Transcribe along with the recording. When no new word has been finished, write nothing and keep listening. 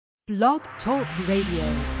Blog Talk Radio.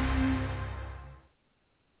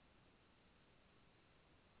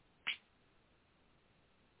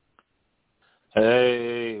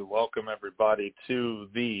 Hey, welcome everybody to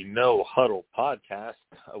the No Huddle podcast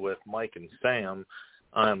with Mike and Sam.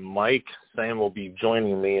 I'm Mike. Sam will be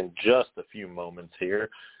joining me in just a few moments here.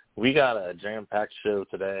 We got a jam-packed show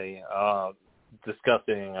today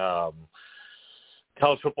discussing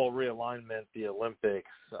college football realignment, the Olympics,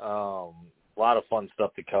 a lot of fun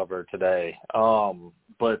stuff to cover today.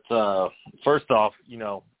 But first off,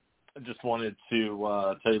 I just wanted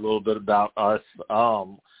to tell you a little bit about us.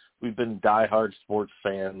 We've been diehard sports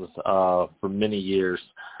fans for many years,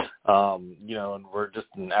 and we're just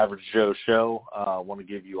an average Joe show. I want to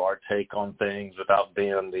give you our take on things without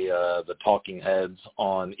being the talking heads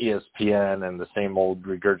on ESPN and the same old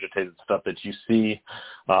regurgitated stuff that you see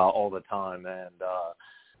all the time. And,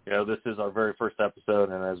 this is our very first episode,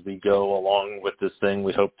 and as we go along with this thing,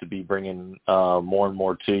 we hope to be bringing more and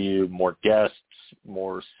more to you, more guests,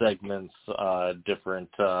 more segments, different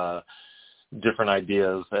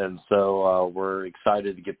ideas, and so we're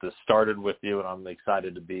excited to get this started with you, and I'm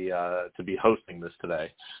excited to be hosting this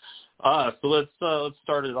today. So let's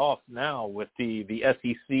start it off now with the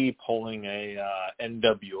SEC pulling a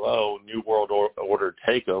NWO New World Order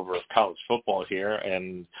takeover of college football here,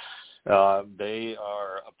 and they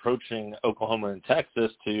are approaching Oklahoma and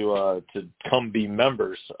Texas to come be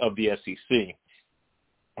members of the SEC.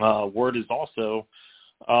 Word is also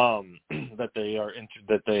that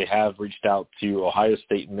they have reached out to Ohio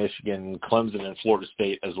State, Michigan, Clemson, and Florida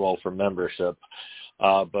State as well for membership.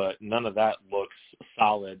 But none of that looks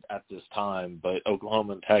solid at this time. But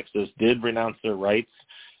Oklahoma and Texas did renounce their rights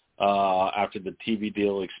after the TV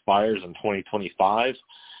deal expires in 2025.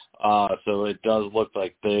 So it does look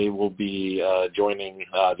like they will be joining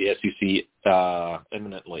the SEC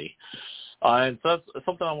imminently. And so that's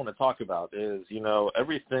something I want to talk about is,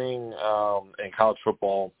 everything in college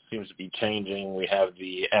football seems to be changing. We have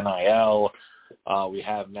the NIL. We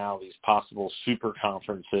have now these possible super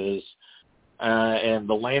conferences. And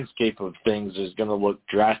the landscape of things is going to look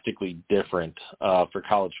drastically different for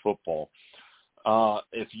college football.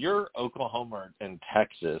 If you're Oklahoma and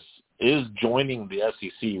Texas, is joining the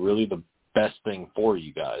SEC really the best thing for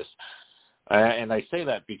you guys? And I say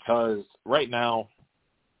that because right now,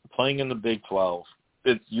 playing in the Big 12,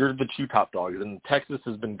 you're the two top dogs, and Texas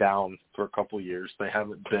has been down for a couple of years. They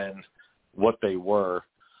haven't been what they were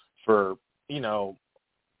for,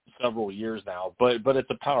 several years now. But it's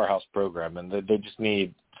a powerhouse program, and they just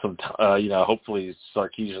need some, hopefully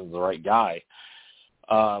Sarkisian's the right guy.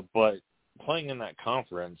 But playing in that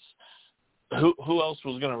conference, who else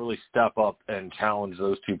was going to really step up and challenge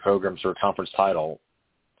those two programs for a conference title?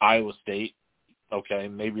 Iowa State, okay,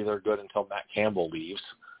 maybe they're good until Matt Campbell leaves.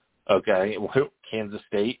 Okay, Kansas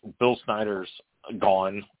State, Bill Snyder's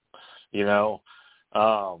gone, Kansas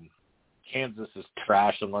is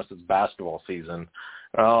trash unless it's basketball season.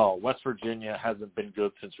 West Virginia hasn't been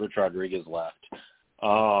good since Rich Rodriguez left.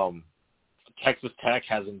 Texas Tech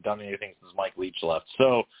hasn't done anything since Mike Leach left.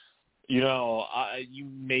 So, you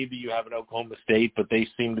have an Oklahoma State, but they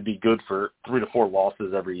seem to be good for 3 to 4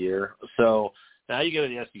 losses every year. So now you go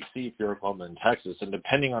to the SEC if you're Oklahoma and Texas, and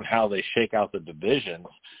depending on how they shake out the divisions,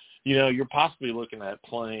 you're possibly looking at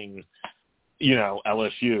playing,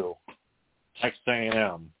 LSU, Texas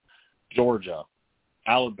A&M, Georgia,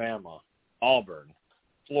 Alabama, Auburn,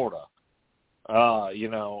 Florida, Ole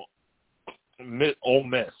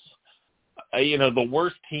Miss. The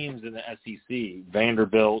worst teams in the SEC,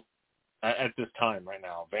 Vanderbilt, at this time right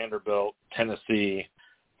now, Vanderbilt, Tennessee,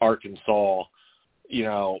 Arkansas,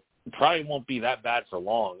 probably won't be that bad for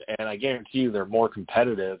long. And I guarantee you they're more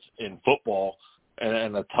competitive in football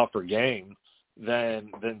and a tougher game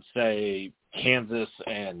than say Kansas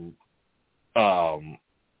and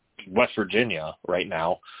West Virginia right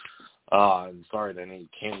now. I'm sorry to any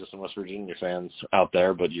Kansas and West Virginia fans out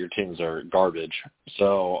there, but your teams are garbage.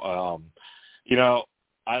 So,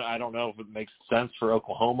 I don't know if it makes sense for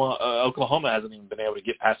Oklahoma. Oklahoma hasn't even been able to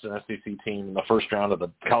get past an SEC team in the first round of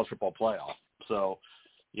the college football playoff. So,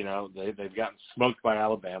 they've gotten smoked by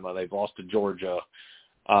Alabama. They've lost to Georgia.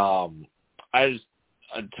 To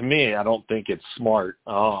me, I don't think it's smart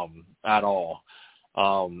at all.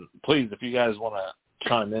 Please, if you guys want to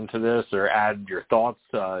chime into this or add your thoughts,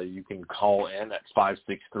 you can call in at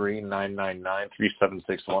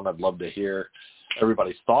 563-999-3761. I'd love to hear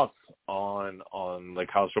everybody's thoughts on the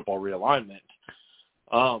college football realignment.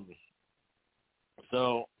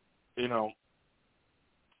 So,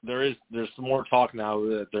 there's some more talk now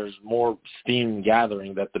that there's more steam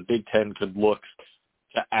gathering that the Big Ten could look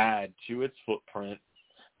to add to its footprint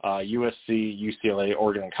USC, UCLA,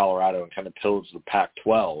 Oregon, and Colorado, and kind of pillage the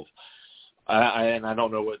Pac-12. And I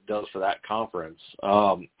don't know what it does for that conference.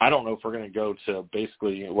 I don't know if we're going to go to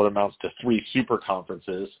basically what amounts to 3 super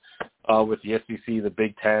conferences with the SEC, the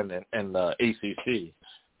Big Ten, and the ACC,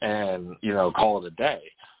 and, call it a day.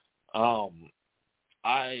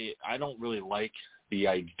 I don't really like the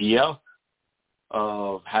idea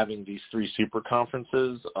of having these 3 super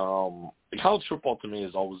conferences. College football to me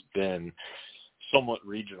has always been somewhat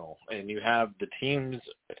regional, and you have the teams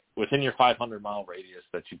within your 500-mile radius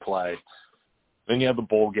that you play. Then you have the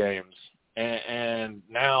bowl games, and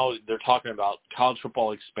now they're talking about college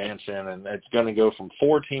football expansion, and it's going to go from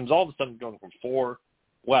 4 teams, all of a sudden going from 4,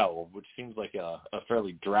 which seems like a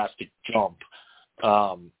fairly drastic jump,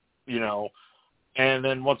 And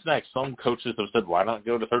then what's next? Some coaches have said, why not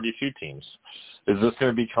go to 32 teams? Is this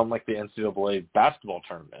going to become like the NCAA basketball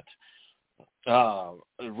tournament?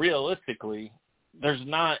 Realistically, there's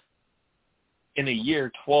not in a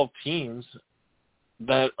year 12 teams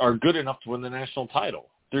that are good enough to win the national title.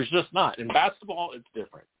 There's just not. In basketball, it's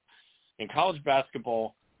different. In college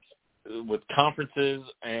basketball, with conferences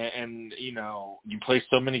and you play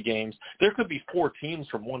so many games, there could be 4 teams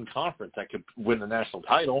from one conference that could win the national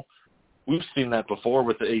title. We've seen that before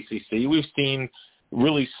with the ACC. We've seen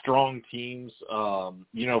really strong teams, from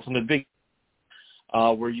the big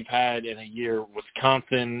where you've had in a year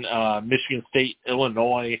Wisconsin, Michigan State,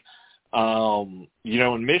 Illinois,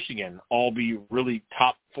 in Michigan, all be really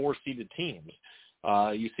top 4-seeded teams.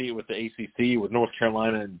 You see it with the ACC, with North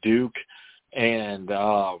Carolina and Duke, and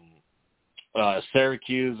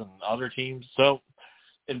Syracuse and other teams. So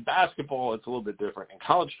in basketball, it's a little bit different. In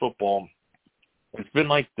college football, it's been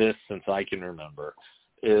like this since I can remember.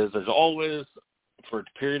 There's always, for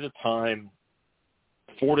a period of time,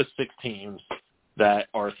 4 to 6 teams that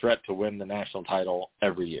are a threat to win the national title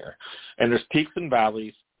every year. And there's peaks and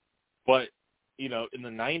valleys. But, in the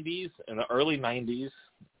 90s, in the early 90s,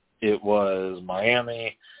 it was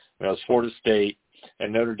Miami, it was Florida State,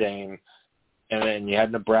 and Notre Dame, and then you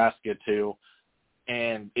had Nebraska too,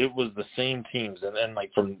 and it was the same teams. And then,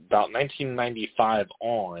 from about 1995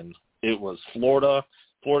 on, it was Florida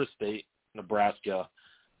State, Nebraska,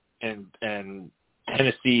 and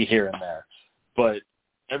Tennessee here and there. But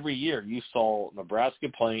every year you saw Nebraska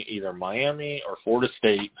playing either Miami or Florida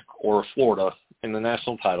State or Florida in the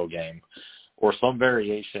national title game, or some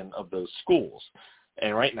variation of those schools.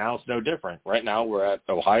 And right now it's no different. Right now we're at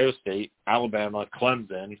Ohio State, Alabama,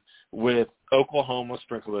 Clemson, with Oklahoma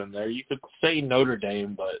sprinkled in there. You could say Notre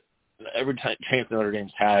Dame, but every chance Notre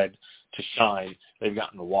Dame's had to shine, they've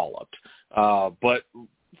gotten walloped. But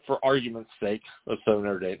for argument's sake, let's throw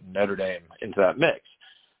Notre Dame into that mix.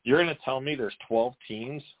 You're going to tell me there's 12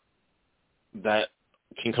 teams that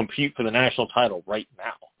can compete for the national title right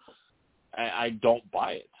now. I don't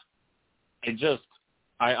buy it.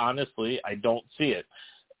 I honestly don't see it.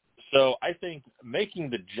 So I think making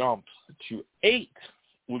the jump to 8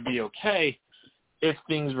 would be okay if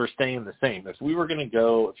things were staying the same. If you were going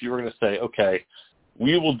to say, okay,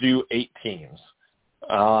 we will do 8 teams.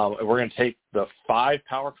 We're going to take the 5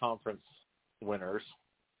 power conference winners,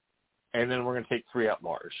 and then we're going to take 3 at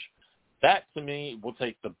large. That, to me, will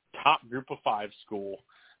take the top group of 5 school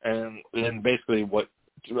and basically what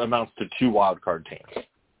amounts to 2 wild card teams.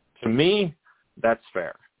 To me, that's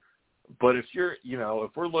fair. But if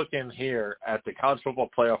we're looking here at the college football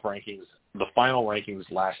playoff rankings, the final rankings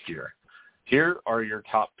last year, here are your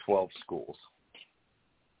top 12 schools: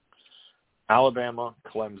 Alabama,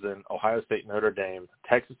 Clemson, Ohio State, Notre Dame,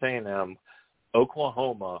 Texas A&M,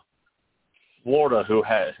 Oklahoma, Florida,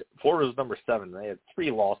 Florida was number 7. They had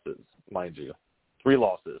 3 losses, mind you. 3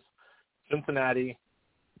 losses. Cincinnati,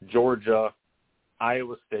 Georgia,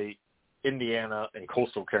 Iowa State, Indiana, and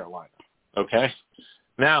Coastal Carolina. Okay?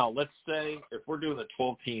 Now, let's say if we're doing the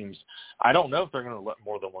 12 teams, I don't know if they're going to let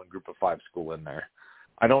more than one group of 5 school in there.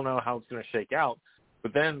 I don't know how it's going to shake out.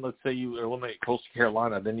 But then let's say you eliminate Coastal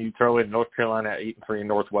Carolina, then you throw in North Carolina at 8-3,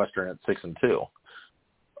 Northwestern at 6-2.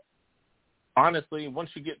 Honestly,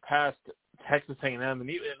 once you get past Texas A&M,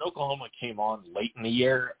 and Oklahoma came on late in the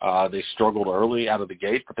year. They struggled early out of the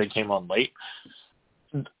gate, but they came on late.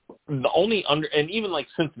 And even like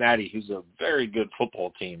Cincinnati, who's a very good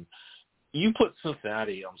football team, you put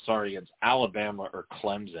Cincinnati, against Alabama or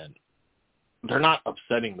Clemson, they're not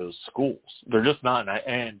upsetting those schools. They're just not.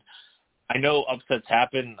 And I know upsets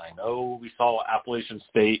happen. I know we saw Appalachian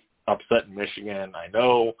State upset in Michigan. I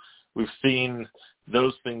know we've seen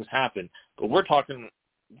those things happen. But we're talking,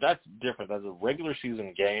 that's different. That's a regular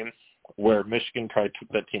season game where Michigan probably took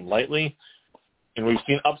that team lightly. And we've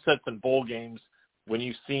seen upsets in bowl games when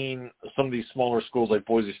you've seen some of these smaller schools like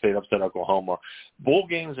Boise State upset Oklahoma, bowl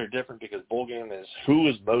games are different because bowl game is who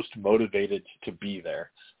is most motivated to be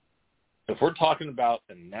there. If we're talking about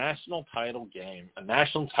a national title game, a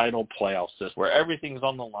national title playoff system where everything's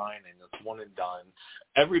on the line and it's one and done,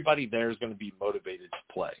 everybody there is going to be motivated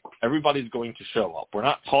to play. Everybody's going to show up. We're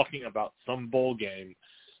not talking about some bowl game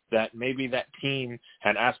that maybe that team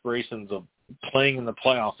had aspirations of playing in the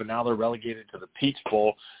playoff and now they're relegated to the Peach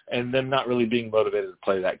Bowl and them not really being motivated to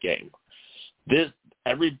play that game. The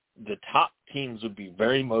top teams would be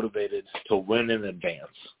very motivated to win in advance.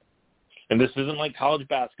 And this isn't like college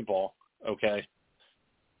basketball, okay?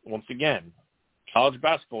 Once again, college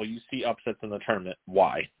basketball, you see upsets in the tournament.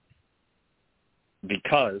 Why?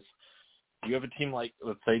 Because you have a team like,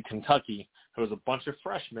 let's say, Kentucky, who has a bunch of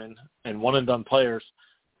freshmen and one-and-done players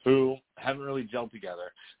who haven't really gelled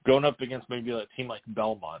together, going up against maybe a team like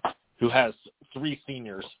Belmont, who has 3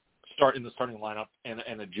 seniors start in the starting lineup and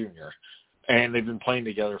a junior, and they've been playing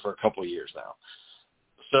together for a couple of years now.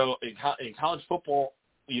 So in college football,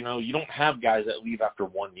 you don't have guys that leave after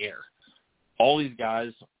 1 year. All these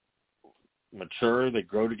guys mature, they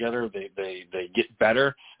grow together, they get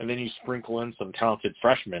better, and then you sprinkle in some talented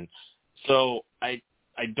freshmen. So I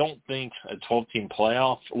don't think a 12-team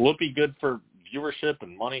playoff will be good for viewership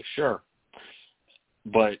and money, sure.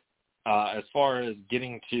 But as far as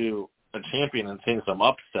getting to a champion and seeing some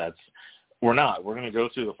upsets, we're not. We're going to go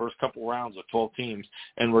through the first couple rounds of 12 teams,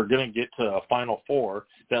 and we're going to get to a Final Four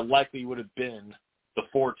that likely would have been the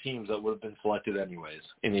 4 teams that would have been selected anyways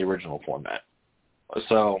in the original format.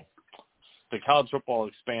 So the college football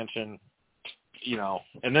expansion,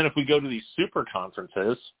 and then if we go to these super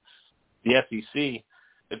conferences, the SEC,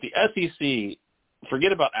 if the SEC,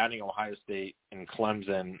 forget about adding Ohio State and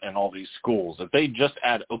Clemson and all these schools, if they just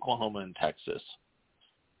add Oklahoma and Texas,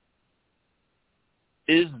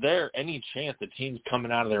 is there any chance the team's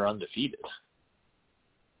coming out of there undefeated?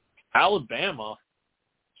 Alabama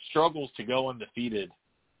struggles to go undefeated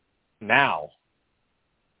now.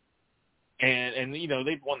 And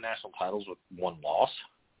they've won national titles with 1 loss.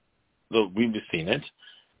 We've seen it.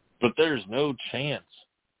 But there's no chance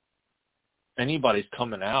anybody's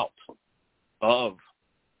coming out of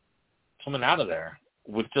there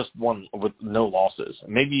with just with no losses.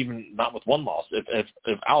 Maybe even not with 1 loss.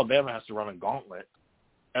 If Alabama has to run a gauntlet,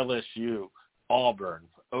 LSU, Auburn,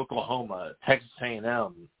 Oklahoma, Texas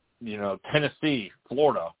A&M, Tennessee,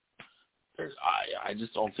 Florida, I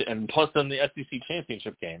just don't see, and plus in the SEC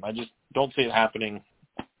championship game, I just don't see it happening.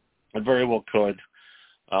 It very well could,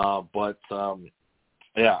 but I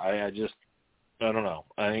don't know.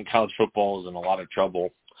 I think college football is in a lot of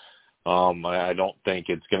trouble. I don't think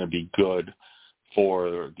it's going to be good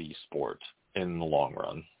for the sport in the long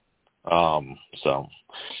run. So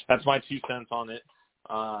that's my 2 cents on it.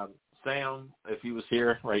 Sam, if he was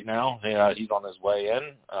here right now, he's on his way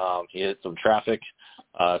in. He hit some traffic,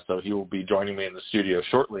 so he will be joining me in the studio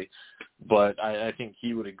shortly. But I think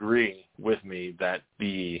he would agree with me that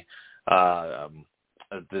the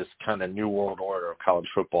this kind of new world order of college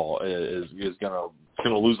football is going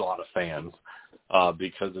to lose a lot of fans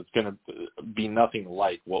because it's going to be nothing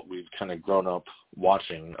like what we've kind of grown up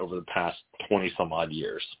watching over the past 20 some odd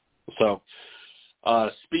years. So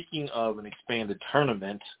speaking of an expanded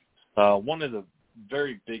tournament, one of the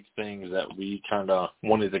very big things that we kind of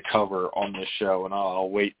wanted to cover on this show, and I'll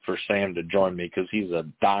wait for Sam to join me because he's a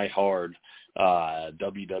diehard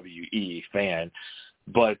WWE fan,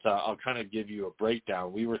 but I'll kind of give you a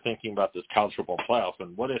breakdown. We were thinking about this college football playoff,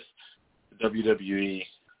 and what if WWE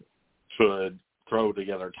could throw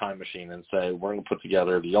together a time machine and say, we're going to put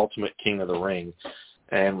together the ultimate King of the Ring,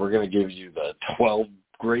 and we're going to give you the 12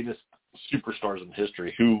 greatest superstars in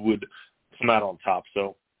history who would come out on top.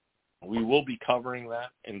 So we will be covering that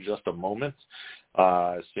in just a moment.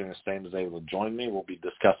 As soon as Sam is able to join me, we'll be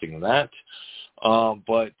discussing that.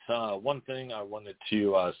 But one thing I wanted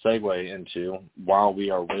to segue into while we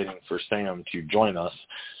are waiting for Sam to join us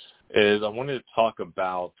is I wanted to talk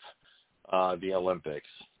about the Olympics.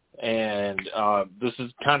 And this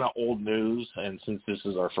is kind of old news, and since this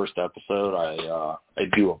is our first episode, I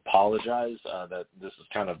do apologize that this has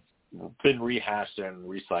kind of been rehashed and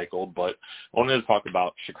recycled, but I wanted to talk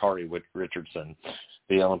about Sha'Carri Richardson,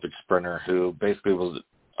 the Olympic sprinter who basically was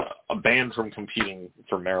banned from competing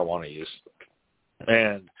for marijuana use.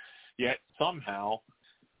 And yet somehow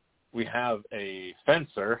we have a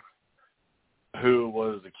fencer who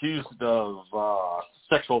was accused of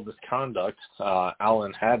sexual misconduct,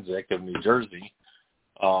 Alan Hadzik of New Jersey.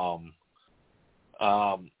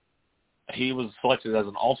 He was selected as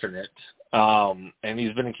an alternate, and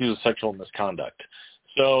he's been accused of sexual misconduct.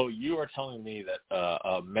 So you are telling me that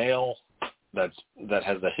a male that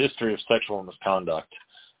has a history of sexual misconduct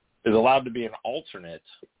is allowed to be an alternate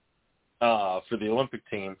for the Olympic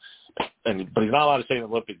team, but he's not allowed to stay in the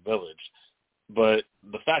Olympic Village. But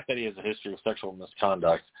the fact that he has a history of sexual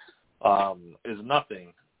misconduct is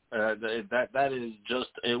nothing. That is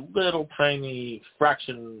just a little tiny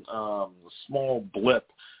fraction, small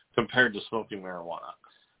blip compared to smoking marijuana.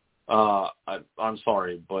 I'm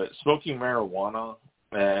sorry, but smoking marijuana,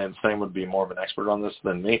 and Sam would be more of an expert on this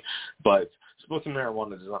than me, but smoking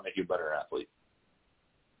marijuana does not make you a better athlete.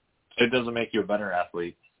 It doesn't make you a better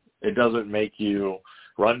athlete. It doesn't make you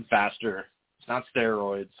run faster. It's not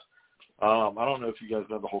steroids. I don't know if you guys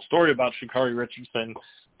know the whole story about Sha'Carri Richardson,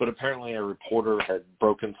 but apparently a reporter had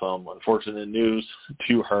broken some unfortunate news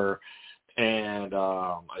to her, and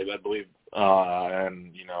I believe,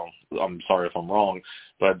 and I'm sorry if I'm wrong,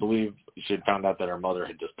 but I believe she had found out that her mother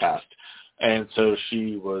had just passed, and so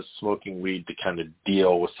she was smoking weed to kind of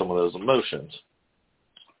deal with some of those emotions.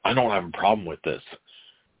 I don't have a problem with this.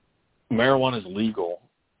 Marijuana is legal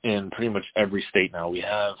in pretty much every state now. We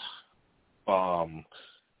have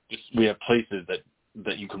places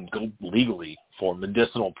that you can go legally for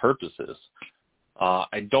medicinal purposes.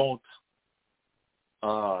 I don't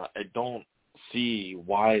see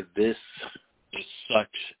why this is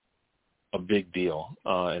such a big deal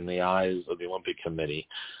in the eyes of the Olympic Committee.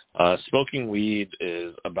 Smoking weed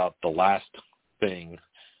is about the last thing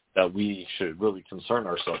that we should really concern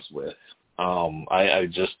ourselves with. I'm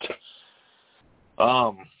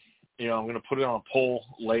going to put it on a poll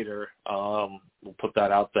later. We'll put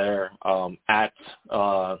that out there at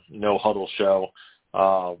No Huddle Show.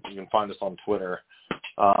 You can find us on Twitter.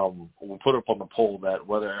 We'll put up on the poll that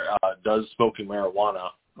whether does smoking marijuana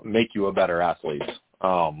make you a better athlete.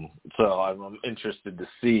 So I'm interested to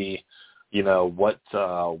see, what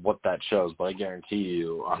that shows. But I guarantee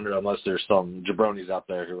you, unless there's some jabronis out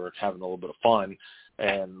there who are having a little bit of fun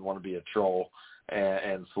and want to be a troll,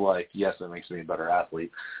 and select, yes, it makes me a better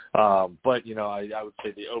athlete. But, I would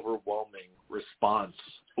say the overwhelming response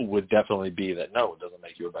would definitely be that, no, it doesn't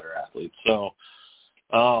make you a better athlete. So,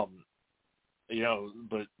 but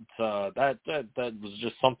that was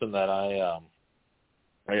just something that I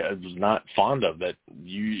was not fond of, that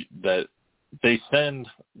it's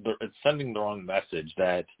sending the wrong message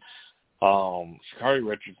that Sha'Carri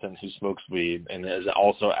Richardson, who smokes weed and is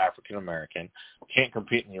also African-American, can't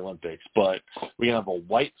compete in the Olympics, but we can have a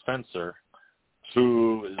white fencer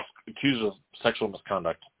who is accused of sexual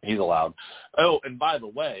misconduct. He's allowed. Oh, and by the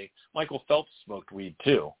way, Michael Phelps smoked weed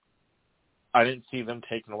too. I didn't see them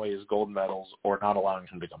taking away his gold medals or not allowing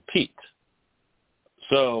him to compete.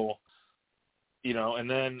 So, and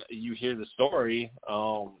then you hear the story.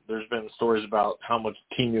 There's been stories about how much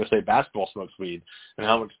Team USA basketball smokes weed and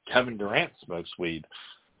how much Kevin Durant smokes weed.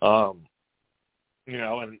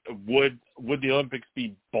 And would the Olympics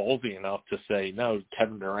be ballsy enough to say, no,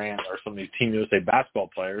 Kevin Durant or some of these Team USA basketball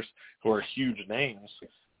players who are huge names,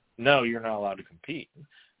 no, you're not allowed to compete?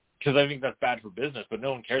 Because I think that's bad for business, but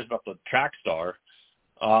no one cares about the track star,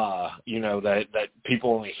 that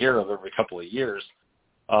people only hear of every couple of years.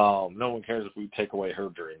 No one cares if we take away her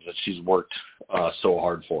dreams that she's worked so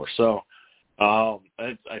hard for. So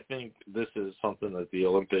I think this is something that the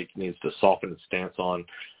Olympic needs to soften its stance on,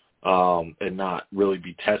 and not really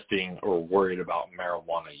be testing or worried about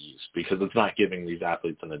marijuana use, because it's not giving these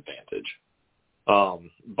athletes an advantage.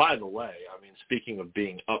 By the way, speaking of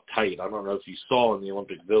being uptight, I don't know if you saw in the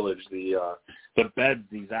Olympic Village the beds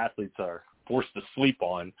these athletes are forced to sleep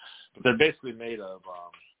on, but they're basically made of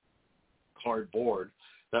cardboard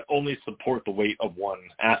that only support the weight of one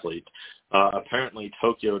athlete. Apparently,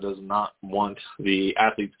 Tokyo does not want the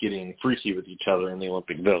athletes getting freaky with each other in the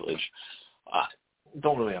Olympic Village.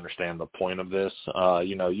 Don't really understand the point of this.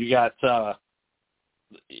 You got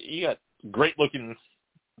great-looking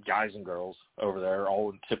guys and girls over there, all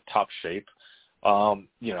in tip-top shape.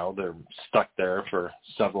 They're stuck there for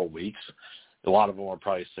several weeks. A lot of them are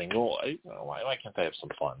probably single. Why can't they have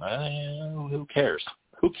some fun? Who cares?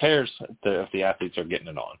 Who cares if the athletes are getting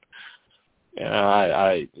it on?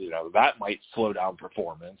 That might slow down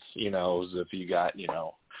performance. If you got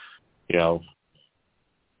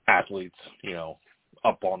athletes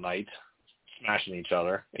up all night smashing each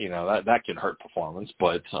other, that can hurt performance.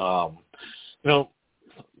 But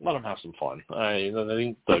let them have some fun. I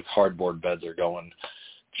think the cardboard beds are going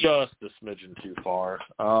just a smidgen too far.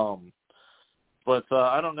 But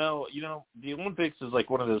I don't know. The Olympics is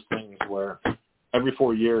like one of those things where every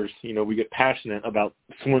 4 years, we get passionate about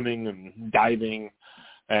swimming and diving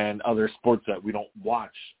and other sports that we don't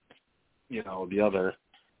watch, the other,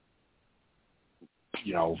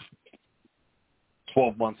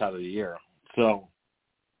 12 months out of the year. So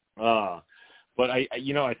But I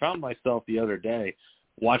found myself the other day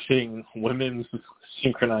watching women's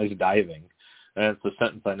synchronized diving. And it's a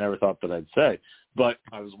sentence I never thought that I'd say. But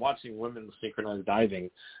I was watching women's synchronized diving,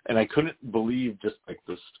 and I couldn't believe just like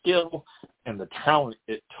the skill and the talent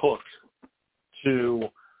it took to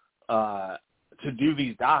do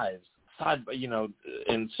these dives.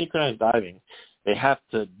 In synchronized diving, they have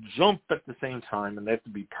to jump at the same time, and they have to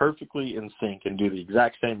be perfectly in sync and do the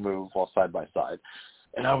exact same move while side by side.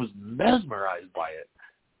 And I was mesmerized by it.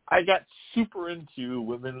 I got super into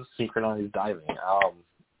women's synchronized diving.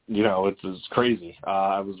 It's crazy.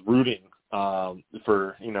 I was rooting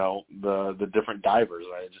for the different divers.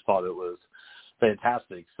 I just thought it was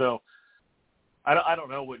fantastic. So I don't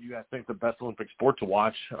know what you guys think the best Olympic sport to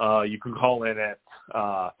watch. You can call in at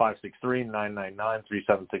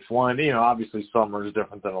 563-999-3761. Obviously summer is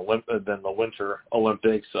different than the Winter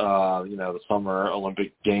Olympics. The Summer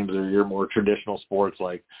Olympic Games are your more traditional sports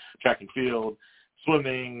like track and field,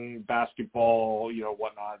 swimming, basketball,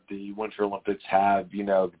 whatnot. The Winter Olympics have,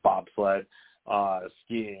 the bobsled,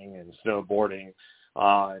 skiing and snowboarding,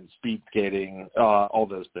 and speed skating, all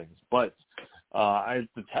those things. But I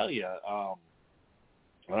have to tell you,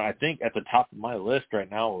 I think at the top of my list right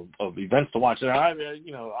now of events to watch, and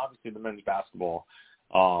obviously the men's basketball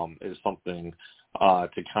is something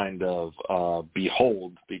to kind of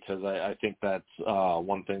behold, because I think that's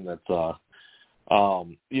one thing that's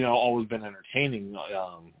always been entertaining.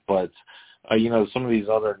 But some of these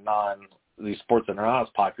other these sports that are not as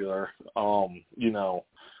popular, that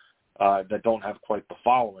don't have quite the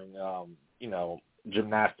following,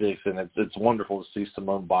 gymnastics, and it's wonderful to see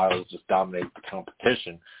Simone Biles just dominate the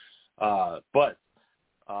competition. But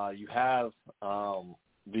you have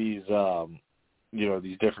these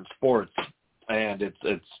different sports, and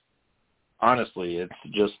it's honestly,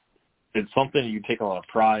 it's something you take a lot of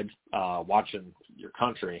pride watching your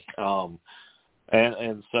country, and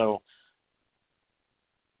so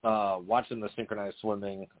watching the synchronized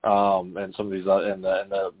swimming and some of these and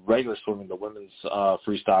the regular swimming, the women's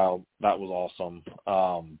freestyle, that was awesome.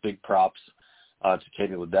 Big props to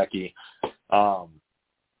Katie Ledecky.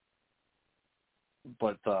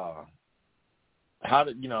 But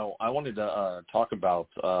I wanted to talk about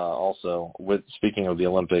also, with speaking of the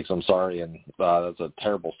Olympics, I'm sorry, and that's a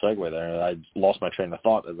terrible segue there. I lost my train of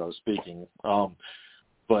thought as I was speaking.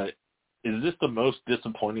 But is this the most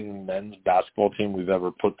disappointing men's basketball team we've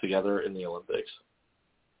ever put together in the Olympics?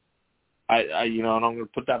 And I'm going to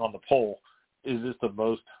put that on the poll. Is this the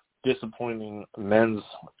most disappointing men's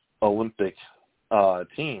Olympic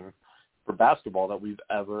team for basketball that we've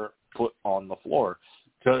ever put on the floor?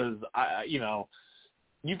 Because,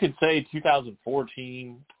 you could say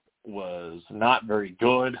 2014 was not very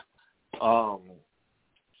good.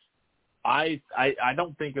 I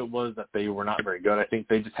don't think it was that they were not very good. I think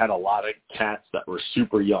they just had a lot of cats that were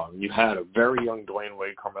super young. You had a very young Dwayne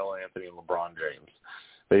Wade, Carmelo Anthony, and LeBron James.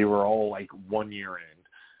 They were all like 1 year in.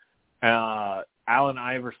 Allen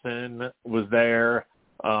Iverson was there.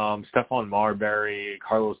 Stephon Marbury,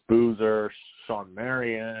 Carlos Boozer, Sean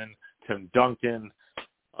Marion, Tim Duncan,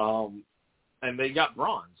 and they got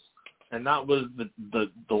bronze. And that was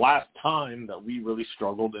the last time that we really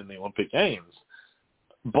struggled in the Olympic Games.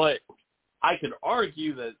 But I could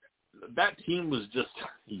argue that team was just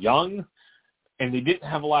young, and they didn't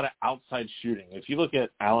have a lot of outside shooting. If you look at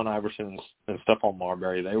Allen Iverson and Stephon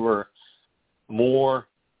Marbury, they were more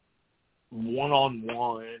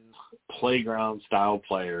one-on-one playground-style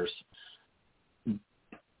players.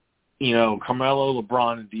 Carmelo,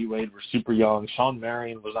 LeBron, and D-Wade were super young. Sean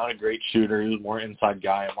Marion was not a great shooter. He was more inside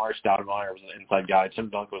guy. Amari Stoudemire was an inside guy. Tim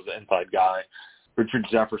Duncan was an inside guy. Richard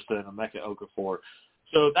Jefferson, Emeka Okafor.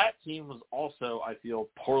 So that team was also, I feel,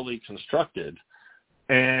 poorly constructed.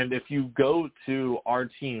 And if you go to our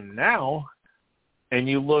team now and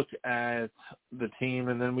you look at the team,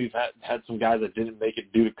 and then we've had some guys that didn't make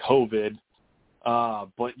it due to COVID,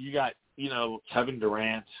 but you got, Kevin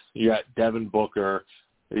Durant, you got Devin Booker,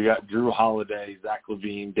 you got Drew Holiday, Zach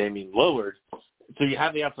LaVine, Damian Lillard. So you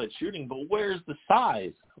have the outside shooting, but where's the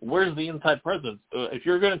size? Where's the inside presence? If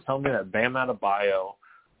you're going to tell me that Bam Adebayo,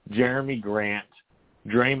 Jeremy Grant,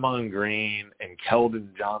 Draymond Green, and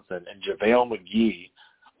Keldon Johnson and JaVale McGee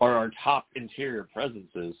are our top interior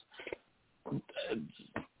presences,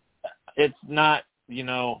 it's not,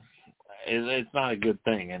 it's not a good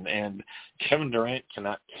thing. And Kevin Durant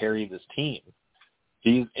cannot carry this team.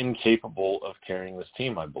 He's incapable of carrying this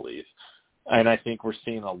team, I believe. And I think we're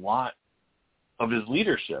seeing a lot of his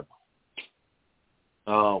leadership.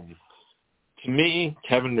 To me,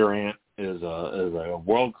 Kevin Durant is a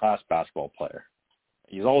world-class basketball player.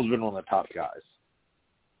 He's always been one of the top guys.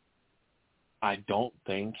 I don't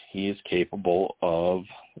think he is capable of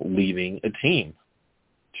leading a team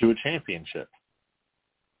to a championship.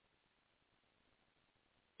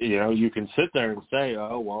 You know, you can sit there and say,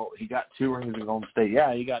 oh, well, he got 2 rings in Golden State.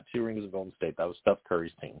 Yeah, he got 2 rings in Golden State. That was Steph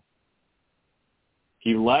Curry's team.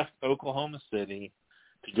 He left Oklahoma City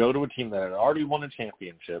to go to a team that had already won a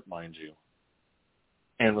championship, mind you,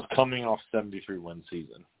 and was coming off 73-win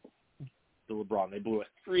season. To LeBron, they blew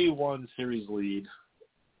a 3-1 series lead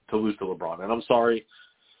to lose to LeBron. And I'm sorry,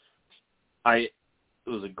 it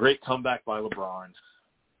was a great comeback by LeBron.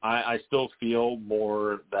 I still feel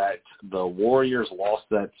more that the Warriors lost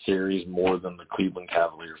that series more than the Cleveland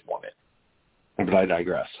Cavaliers won it. But I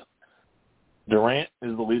digress. Durant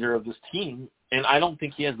is the leader of this team, and I don't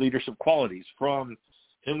think he has leadership qualities. From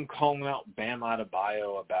him calling out Bam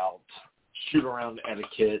Adebayo about shoot-around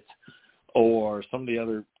etiquette or some of the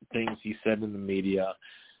other things he said in the media,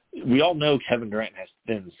 we all know Kevin Durant has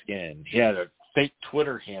thin skin. He had a fake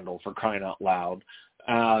Twitter handle, for crying out loud,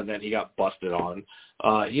 that he got busted on.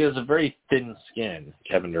 He has a very thin skin,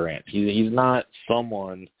 Kevin Durant. He's not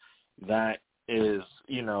someone that is,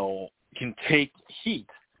 you know, can take heat.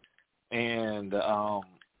 And,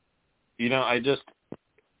 you know, I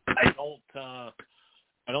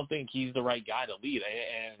don't think he's the right guy to lead.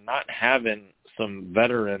 And not having some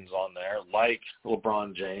veterans on there like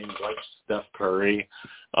LeBron James, like Steph Curry,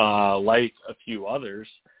 like a few others,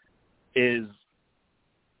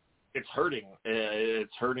 it's hurting.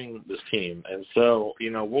 It's hurting this team. And so, you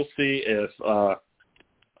know, we'll see if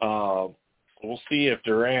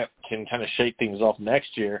Durant can kind of shake things off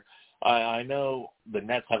next year. I know the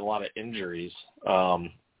Nets had a lot of injuries,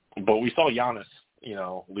 but we saw Giannis, you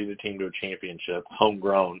know, lead the team to a championship,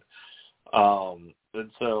 homegrown. And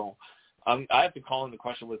so I have to call into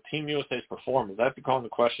question with Team USA's performance. I have to call into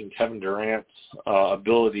question Kevin Durant's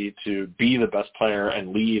ability to be the best player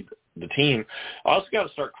and lead the team. I also got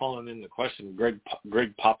to start calling into question Greg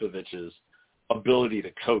Popovich's ability to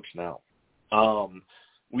coach now.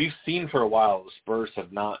 We've seen for a while the Spurs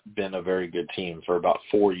have not been a very good team for about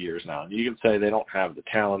 4 years now. And you can say they don't have the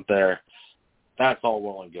talent there. That's all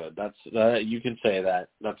well and good. You can say that.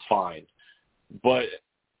 That's fine. But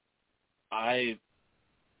I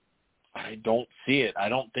don't see it. I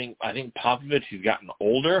think Popovich has gotten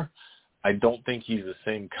older. I don't think he's the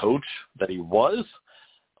same coach that he was.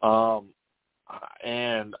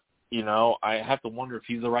 And, you know, I have to wonder if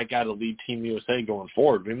he's the right guy to lead Team USA going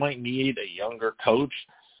forward. We might need a younger coach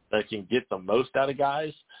that can get the most out of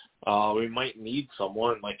guys. We might need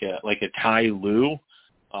someone like a Ty Lue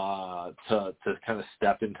to kind of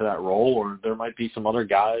step into that role, or there might be some other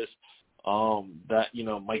guys that, you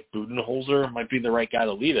know, Mike Budenholzer might be the right guy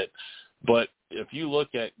to lead it. But if you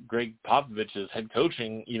look at Greg Popovich's head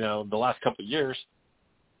coaching, you know, the last couple of years,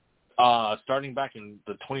 starting back in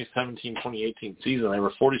the 2017-2018 season, they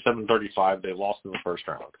were 47-35. They lost in the first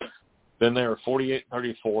round. Then they were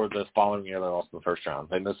 48-34 the following year. They lost in the first round.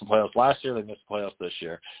 They missed the playoffs last year. They missed the playoffs this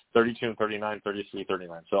year. 32-39,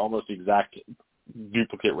 33-39. So almost exact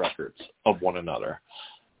duplicate records of one another.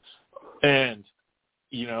 And,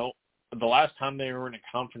 you know, the last time they were in a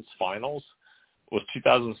conference finals was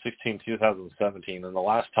 2016-2017, and the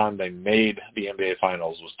last time they made the NBA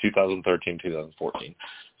Finals was 2013-2014.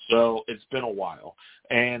 So it's been a while,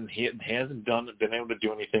 and he hasn't been able to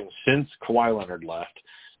do anything since Kawhi Leonard left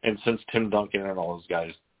and since Tim Duncan and all those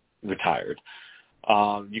guys retired.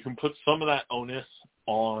 You can put some of that onus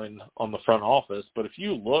on the front office, but if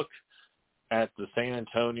you look at the San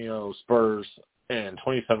Antonio Spurs in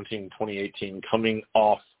 2017-2018 coming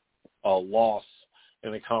off a loss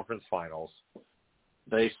in the conference finals,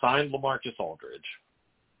 they signed LaMarcus Aldridge.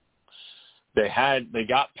 They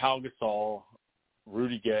got Pau Gasol,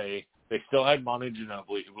 Rudy Gay. They still had Manu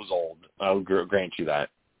Ginobili, who was old. I'll grant you that.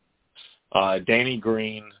 Danny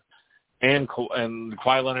Green and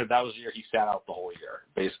Kawhi Leonard. That was the year he sat out the whole year,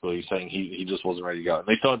 basically saying he just wasn't ready to go. And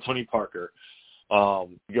they still had Tony Parker go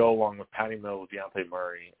along with Patty Mills, Deontay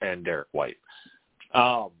Murray, and Derek White.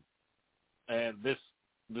 And this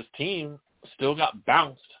team still got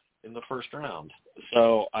bounced in the first round.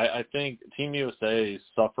 So I think Team USA is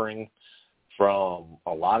suffering from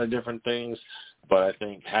a lot of different things, but I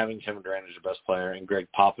think having Kevin Durant as your best player and Greg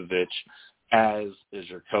Popovich as is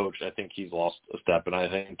your coach, I think he's lost a step, and I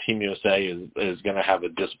think Team USA is going to have a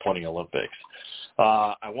disappointing Olympics.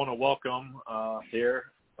 I want to welcome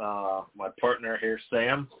here my partner here,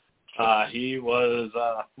 Sam. He was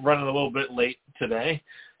running a little bit late today.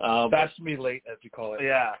 Fashionably late, as we call it.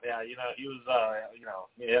 Yeah. He was,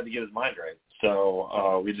 he had to get his mind right.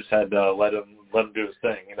 So we just had to let him do his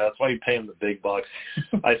thing. That's why you pay him the big bucks.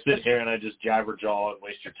 I sit here and I just jabber jaw and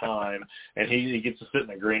waste your time, and he gets to sit in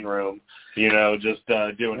the green room, just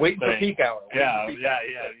doing waiting his thing. for peak hour. Yeah.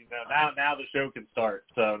 Now the show can start.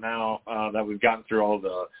 So now that we've gotten through all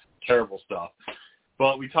the terrible stuff.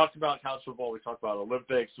 But we talked about college football. We talked about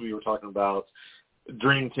Olympics. We were talking about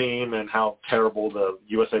Dream Team and how terrible the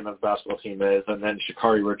USA men's basketball team is, and then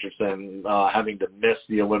Sha'Carri Richardson having to miss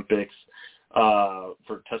the Olympics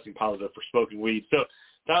for testing positive for smoking weed. So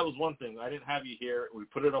that was one thing. I didn't have you here. We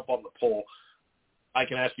put it up on the poll. I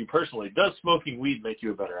can ask you personally, does smoking weed make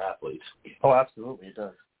you a better athlete? Oh, absolutely, it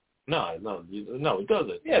does. No, it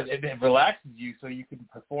doesn't. Yeah, it relaxes you so you can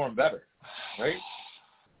perform better, right?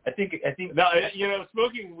 I think. No,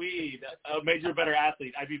 smoking weed made you a better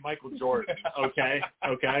athlete. I'd be Michael Jordan. Okay.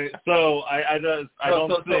 So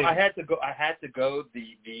I had to go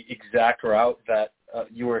the exact route that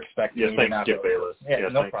you were expecting. Yes, thanks, Skip Bayless. Yeah,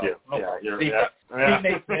 yes, no problem. You. No problem. Stephen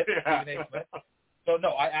A. Smith. So no,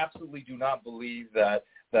 I absolutely do not believe that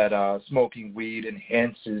smoking weed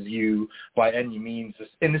enhances you by any means.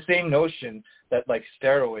 In the same notion that like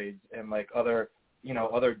steroids and like other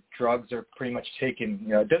drugs are pretty much taken.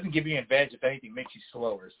 It doesn't give you an advantage. If anything, it makes you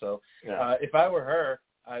slower. So if I were her,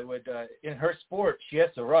 I would, in her sport, she has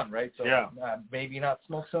to run, right? So maybe not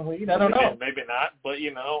smoke some weed. I don't know. Maybe not, but,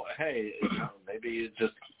 hey, maybe it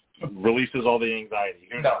just releases all the anxiety.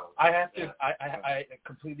 No, I have to. Yeah. I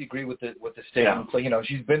completely agree with the statement. Yeah. So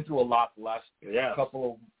she's been through a lot the last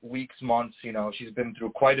couple of weeks, months. She's been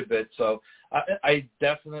through quite a bit. So I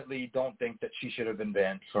definitely don't think that she should have been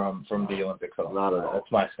banned from the Olympics at all. Not at all.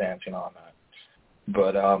 That's my stance, on that.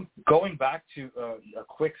 But going back to a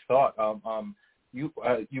quick thought, you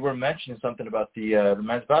were mentioning something about the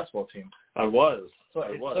men's basketball team. I was. So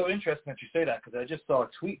it's so interesting that you say that, because I just saw a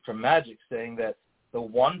tweet from Magic saying that the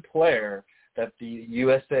one player that the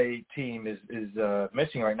USA team is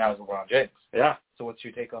missing right now is LeBron James. Yeah. So what's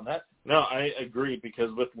your take on that? No, I agree, because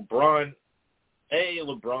with LeBron,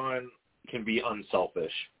 LeBron can be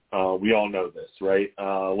unselfish. We all know this, right?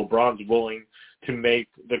 LeBron's willing to make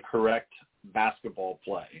the correct basketball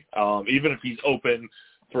play. Even if he's open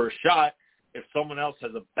for a shot, if someone else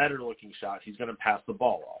has a better-looking shot, he's going to pass the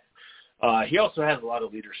ball off. He also has a lot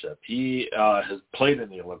of leadership. He has played in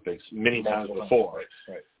the Olympics many times before.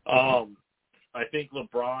 Right. I think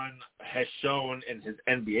LeBron has shown in his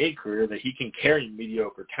NBA career that he can carry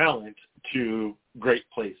mediocre talent to great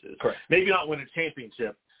places. Correct. Maybe not win a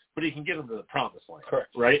championship, but he can get them to the promised land. Correct.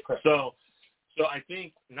 Right? Correct. So I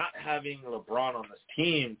think not having LeBron on this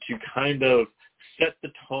team to kind of set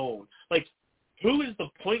the tone. Like, who is the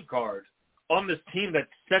point guard on this team that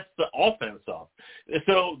sets the offense up?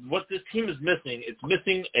 So what this team is missing, it's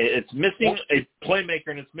missing a playmaker,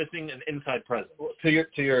 and it's missing an inside presence. To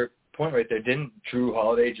your point right there, didn't Drew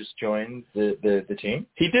Holiday just join the team?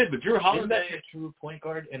 He did, but Drew Holiday, isn't that a true point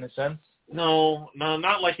guard in a sense? No,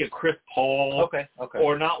 not like a Chris Paul. Okay.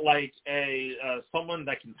 Or not like a someone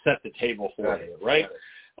that can set the table for you, right?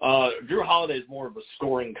 Drew Holiday is more of a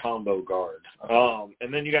scoring combo guard.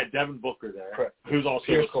 And then you got Devin Booker there, correct, who's also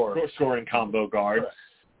a scoring combo guard.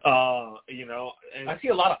 And I see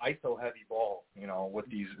a lot of ISO heavy ball, with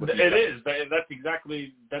these. It is. That's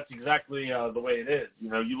exactly the way it is.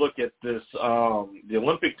 You look at this the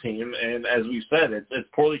Olympic team, and as we said, it's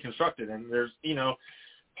poorly constructed, and there's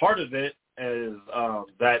part of it is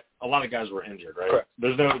that a lot of guys were injured, right? Correct.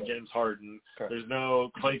 There's no James Harden. Correct. There's no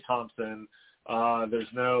Klay Thompson. There's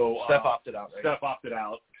no Steph opted out. Right? Steph opted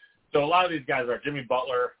out. So a lot of these guys are. Jimmy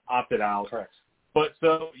Butler opted out. Correct. But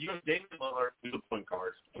so you have Damian Lillard, who's a point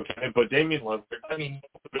guard. Okay, but Damian Lillard, he's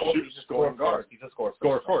a scoring guard. He's a score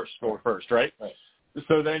first, right? Right.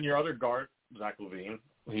 So then your other guard, Zach LaVine,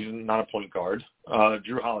 he's not a point guard.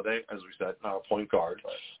 Drew Holiday, as we said, not a point guard.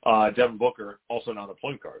 Right. Devin Booker, also not a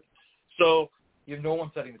point guard. So you have no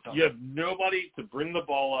one setting the tone. You have nobody to bring the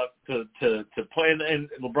ball up to play, and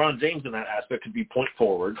LeBron James in that aspect could be point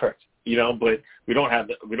forward. Correct. But we don't have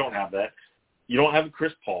that. You don't have a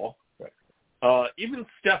Chris Paul. Right. Even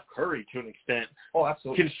Steph Curry, to an extent,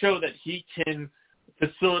 absolutely, can show that he can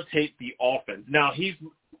facilitate the offense. Now, he's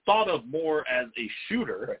thought of more as a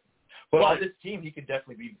shooter. Right. But on this team, he could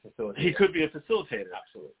definitely be a facilitator. He could be a facilitator.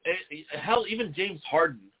 Absolutely. Hell, even James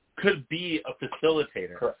Harden could be a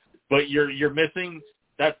facilitator. Correct. But you're missing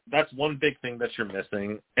that's one big thing that you're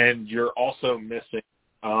missing, and you're also missing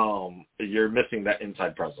that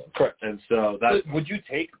inside presence. Correct. And so that would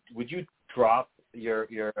you drop your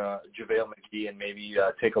JaVale McGee and maybe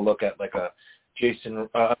take a look at like a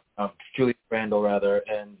Julius Randle rather,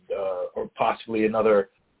 and or possibly another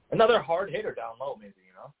hard hitter down low, maybe,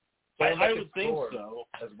 you know. I would think so.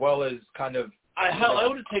 As well as kind of. I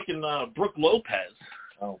would have taken Brook Lopez.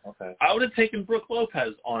 Oh, okay. I would have taken Brook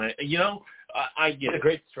Lopez on it. You know, I get it. He's a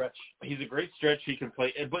great stretch. He's a great stretch. He can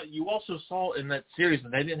play. But you also saw in that series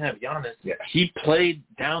when they didn't have Giannis, yeah. he played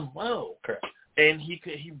down low. Correct. And he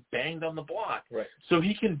banged on the block. Right. So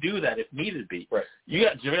he can do that if needed be. Right. You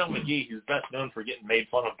got JaVale McGee, who's best known for getting made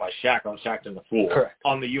fun of by Shaq on Shaq and the Fool. Correct.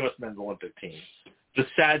 On the U.S. men's Olympic team. The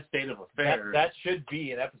sad state of affairs. That should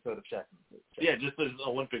be an episode of Shaq and the Fool. Yeah, just as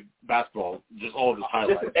Olympic basketball, just all of his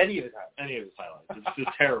highlights. Just any of his highlights. It's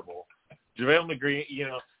just terrible. JaVale McGee, you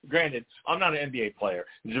know, granted, I'm not an NBA player.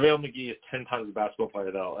 JaVale McGee is 10 times the basketball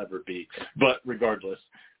player that I'll ever be. But regardless,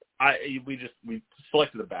 we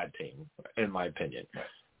selected a bad team, in my opinion.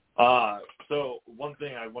 So one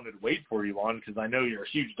thing I wanted to wait for you on, because I know you're a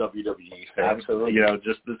huge WWE fan. Absolutely. You know,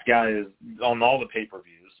 just this guy is on all the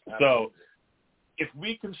pay-per-views. Absolutely. So if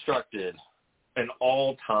we constructed an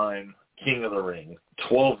all-time King of the Ring,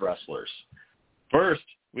 12 wrestlers, first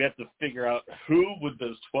we have to figure out who would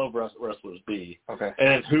those 12 wrestlers be, okay,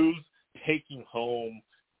 and who's taking home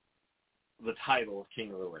the title of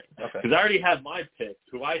King of the Ring. Okay. Because I already have my pick,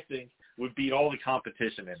 who I think would beat all the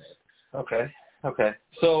competition in it. Okay.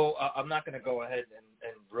 So I'm not going to go ahead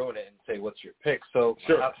and ruin it and say what's your pick. So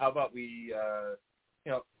sure. How about we,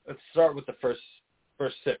 let's start with the first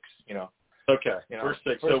six. You know. Okay. You know, first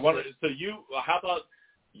six. First six. How about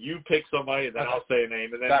you pick somebody, then okay. I'll say a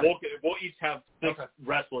name, and then we'll each have six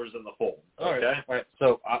wrestlers in the fold. Okay. All right.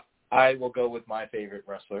 So I will go with my favorite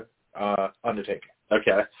wrestler, Undertaker.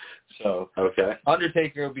 Okay. So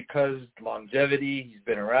Undertaker, because longevity, he's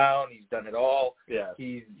been around, he's done it all. Yeah.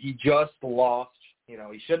 He just lost. You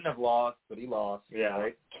know, he shouldn't have lost, but he lost. Yeah.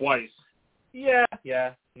 Right? Twice. Yeah.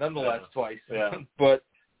 Nonetheless, twice. Yeah. But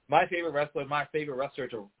my favorite wrestler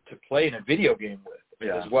to play in a video game with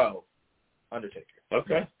as well, Undertaker.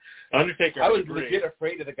 Okay. Undertaker. I was legit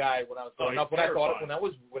afraid of the guy when I was growing up. When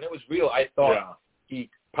it was real, I thought he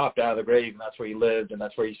popped out of the grave, and that's where he lived, and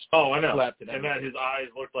that's where he I know. slept. And that his eyes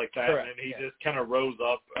looked like that, Correct. and he just kind of rose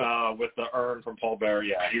up with the urn from Paul Bearer.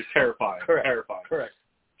 Yeah, he's terrifying. Correct. Terrifying. Correct.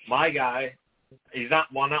 My guy, he's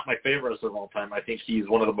not my favorite wrestler of all time. I think he's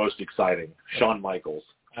one of the most exciting. Shawn Michaels,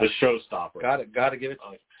 the showstopper. Got to give it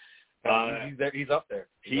to him. He's up there.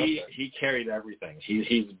 He carried everything.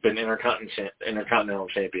 He's been intercontinental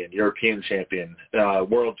champion, European champion,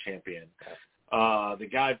 world champion. The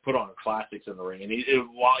guy put on classics in the ring, and even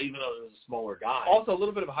though he was a smaller guy, also a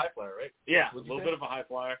little bit of a high flyer, right? Yeah, a little bit of a high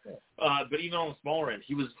flyer. Yeah. But even on the smaller end,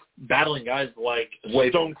 he was battling guys like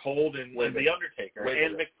Stone Cold and The Undertaker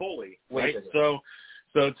and Mick Foley, right? So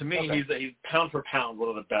to me, he's pound for pound one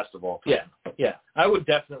of the best of all time. Yeah. I would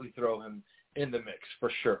definitely throw him in the mix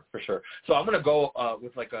for sure. So I'm gonna go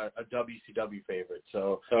with like a WCW favorite.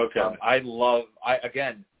 So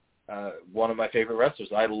one of my favorite wrestlers.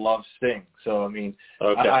 I love Sting. So I mean,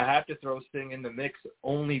 I have to throw Sting in the mix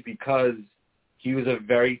only because he was a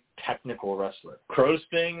very technical wrestler. Crow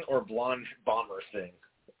Sting or Blonde Bomber Sting?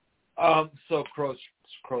 So Crow.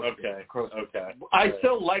 Okay. Crow. Okay. I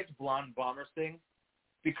still liked Blonde Bomber Sting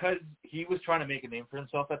because he was trying to make a name for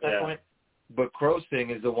himself at that point. But Crow Sting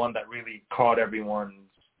is the one that really caught everyone's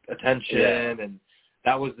attention, and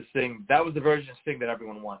that was the Sting. That was the version of Sting that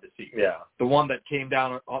everyone wanted to see. Yeah, the one that came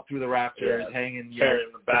down all through the rafters, hanging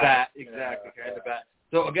carrying the bat. Exactly, carrying the bat.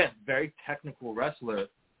 So again, very technical wrestler.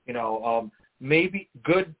 You know, maybe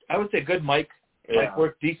good. I would say good mic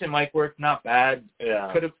work, decent mic work, not bad.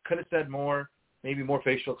 Yeah, could have said more, maybe more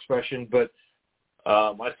facial expression. But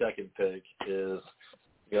my second pick is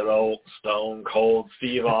good old Stone Cold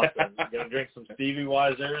Steve Austin. Gonna drink some Stevie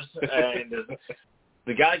Weisers, and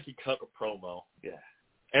the guy could cut a promo. Yeah,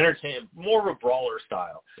 entertain, more of a brawler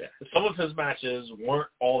style. Yeah, some of his matches weren't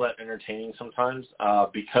all that entertaining sometimes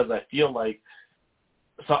because I feel like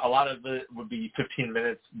a lot of it would be 15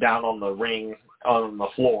 minutes down on the ring, on the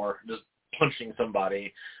floor, just punching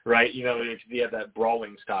somebody, right? You know, he had that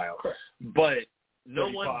brawling style. Correct. But no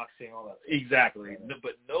one boxing, all that. Exactly. No,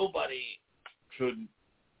 but nobody could.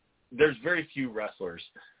 There's very few wrestlers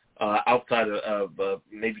outside of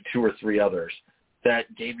maybe two or three others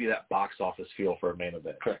that gave you that box office feel for a main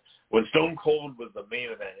event. Correct. When Stone Cold was the main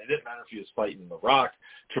event, it didn't matter if he was fighting The Rock,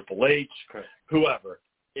 Triple H, whoever.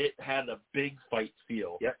 It had a big fight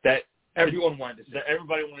feel that everyone wanted to see. That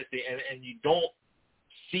everybody wanted to see, and you don't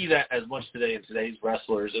see that as much today in today's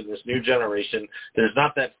wrestlers in this new generation. There's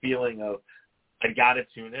not that feeling of I got to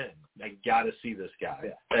tune in. I got to see this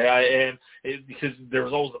guy. Yeah. Because there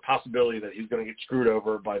was always the possibility that he's going to get screwed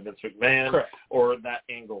over by Vince McMahon. Correct. Or that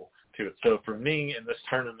angle to it. So for me in this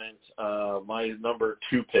tournament, my number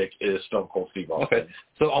 2 pick is Stone Cold Steve Austin. Okay.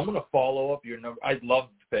 So I'm going to follow up your number. I love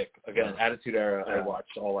the pick. Again, Attitude Era. I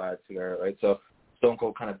watched all Attitude Era, right? So Stone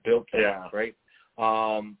Cold kind of built that, right?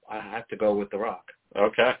 I have to go with The Rock.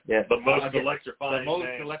 Okay. Yeah. The most electrifying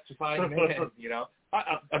man, you know.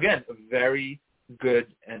 Again, a very good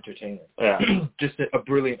entertainer. Yeah. Just a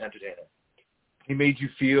brilliant entertainer. He made you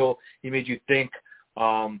feel, he made you think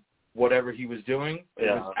whatever he was doing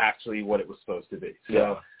was actually what it was supposed to be.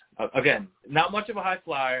 So, again, not much of a high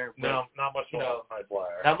flyer. No, not much of a high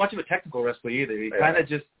flyer. Not much of a technical wrestler either. He kind of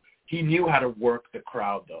just, he knew how to work the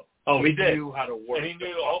crowd, though. Oh, he did. Knew how to work. And he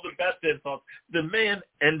knew all the best insults. The man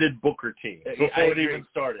ended Booker T before it even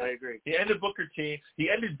started. I agree. He ended Booker T.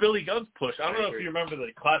 He ended Billy Gunn's push. I don't know if you remember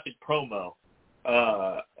the classic promo,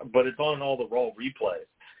 but it's on all the Raw replays.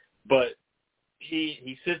 But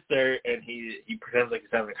he sits there and he pretends like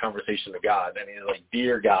he's having a conversation with God, and he's like,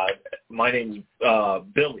 "Dear God, my name's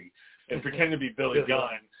Billy," and pretend to be Billy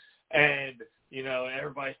Gunn, and you know,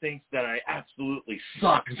 everybody thinks that I absolutely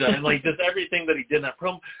suck, and like just everything that he did in that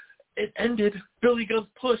promo. It ended Billy Gunn's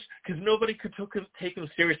push because nobody could take him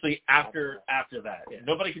seriously after that. Yeah.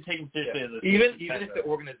 Nobody could take him seriously. Even if the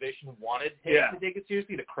organization wanted him to take it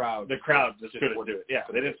seriously, the crowd just couldn't do it. Yeah,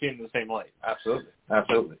 they didn't see him in the same light.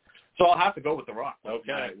 Absolutely. So I'll have to go with The Rock.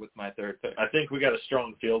 With my third pick. I think we got a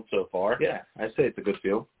strong field so far. Yeah, I'd say it's a good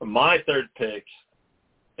field. My third pick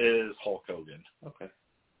is Hulk Hogan. Okay.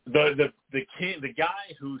 The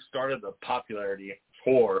guy who started the popularity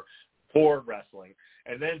for wrestling.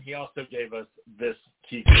 And then he also gave us this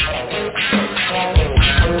key.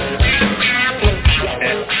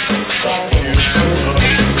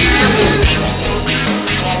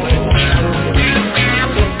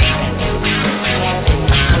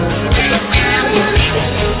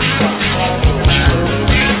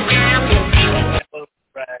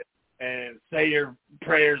 And say your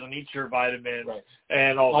prayers and eat your vitamins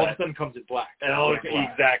and all that. All of a sudden comes in black.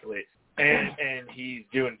 Exactly. And he's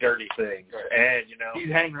doing dirty things, and you know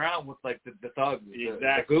he's hanging around with like the thugs,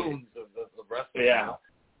 the goons of wrestling. Yeah,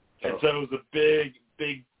 and so it was a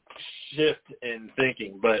big shift in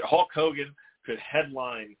thinking. But Hulk Hogan could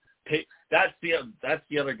headline. That's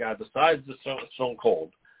the other guy besides the Stone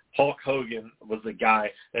Cold. Hulk Hogan was the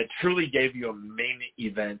guy that truly gave you a main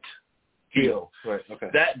event feel. Right. Okay.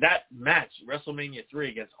 That match, WrestleMania 3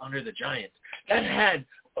 against Andre the Giant, that had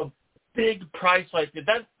a big price like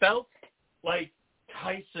that felt like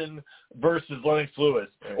Tyson versus Lennox Lewis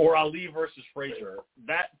or Ali versus Frazier.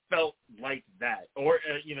 That felt like that. Or,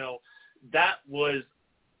 that was,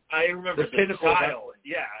 I remember as a child.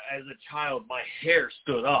 Yeah, as a child, my hair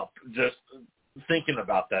stood up just thinking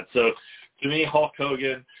about that. So, to me, Hulk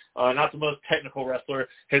Hogan, not the most technical wrestler.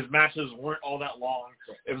 His matches weren't all that long.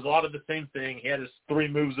 It was a lot of the same thing. He had his 3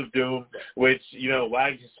 moves of doom, which,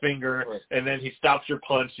 wags his finger, and then he stops your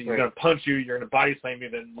punch. He's going to punch you. You're going to body slam you,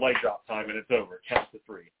 then leg drop time, and it's over. Count to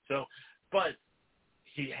 3. So, but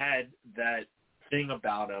he had that thing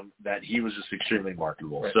about him that he was just extremely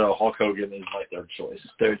marketable. Right. So Hulk Hogan is my third choice.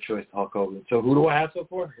 Third choice, Hulk Hogan. So who do I have so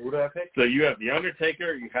far? Who do I pick? So you have The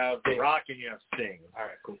Undertaker, you have The Rock, and you have Sting. All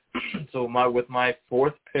right, cool. So with my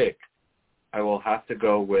fourth pick, I will have to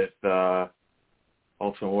go with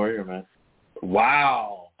Ultimate Warrior, man.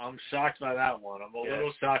 Wow. I'm shocked by that one. I'm a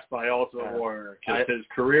little shocked by Ultimate Warrior because his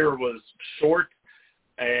career was short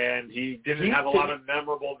and he didn't have a lot of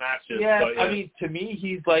memorable matches. Yeah, but, I mean, to me,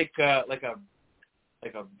 he's like a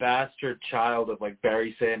bastard child of like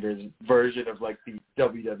Barry Sanders' version of like the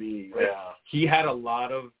WWE. Like, he had a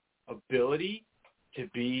lot of ability to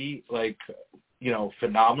be like,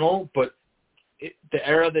 phenomenal, but the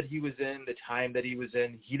era that he was in, the time that he was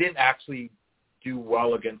in, he didn't actually do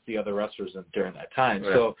well against the other wrestlers during that time.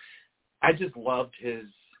 Right. So I just loved his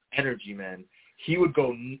energy, man. He would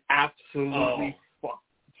go absolutely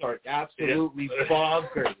bonkers.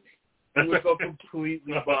 He would go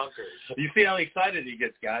completely bonkers. You see how excited he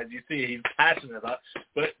gets, guys. You see he's passionate about it.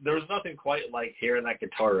 But there was nothing quite like hearing that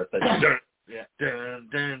guitar riff. That dun,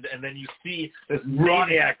 dun, and then you see this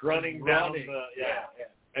maniac running down the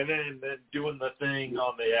and then doing the thing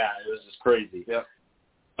on the it was just crazy. Yeah.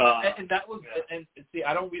 And that was and see,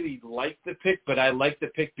 I don't really like the pick, but I like the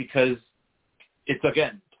pick because it's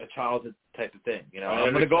again a childhood type of thing.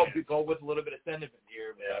 I'm going to go with a little bit of sentiment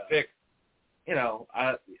here with that pick.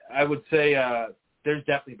 I would say there's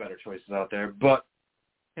definitely better choices out there, but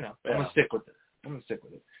I'm going to stick with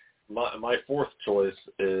it. My fourth choice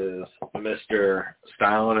is Mr.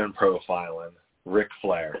 Styling and Profiling, Ric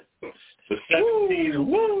Flair.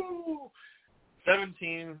 The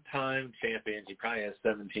 17-time champion. He probably has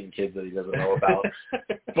 17 kids that he doesn't know about.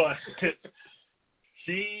 But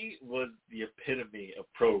he was the epitome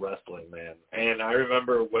of pro wrestling, man. And I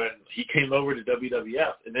remember when he came over to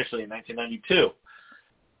WWF initially in 1992,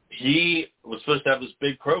 he was supposed to have this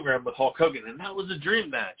big program with Hulk Hogan, and that was a dream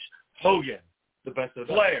match. Hogan, the best of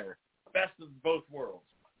Flair, best of both worlds.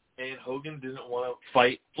 And Hogan didn't want to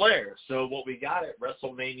fight Flair. So what we got at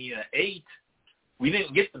WrestleMania 8, we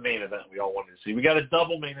didn't get the main event we all wanted to see. We got a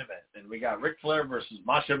double main event. And we got Ric Flair versus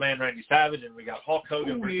Macho Man Randy Savage, and we got Hulk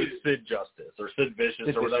Hogan versus Sid Justice, or Sid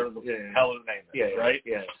Vicious, or whatever the hell his name is, right?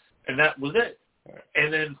 Yeah. And that was it. Right.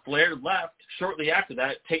 And then Flair left shortly after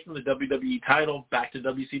that, taking the WWE title back to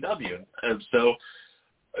WCW. And so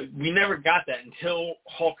we never got that until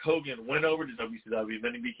Hulk Hogan went over to WCW, and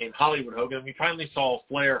then he became Hollywood Hogan. We finally saw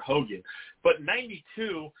Flair Hogan. But in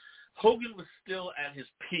 92, Hogan was still at his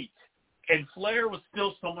peak, and Flair was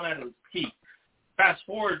still somewhat at his peak. Fast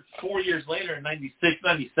forward 4 years later in 96,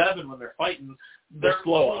 97, when they're fighting, they're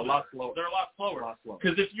slower, a lot slower. They're a lot slower.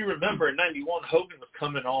 Because if you remember, in 91, Hogan was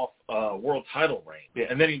coming off a world title reign. Yeah.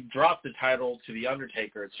 And then he dropped the title to The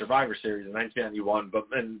Undertaker at Survivor Series in 1991. But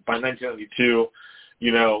then by 1992,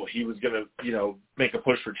 he was going to, make a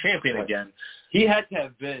push for champion again. He had to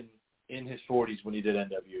have been in his 40s when he did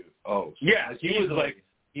NWO. Yeah,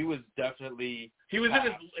 he was definitely. He was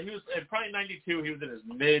probably 92. He was in his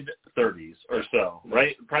mid-30s or so,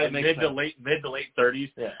 right? Probably mid to late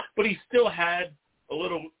 30s. Yeah. But he still had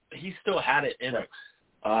it in him.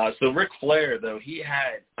 So Ric Flair, though, he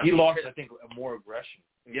lost, I think, more aggression.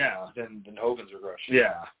 Yeah. Than Hogan's aggression.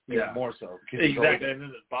 Yeah. More so. Exactly. And then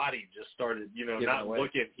his body just started, not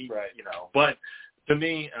looking. But to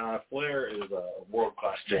me, Flair is a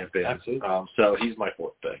world-class champion. Absolutely. So he's my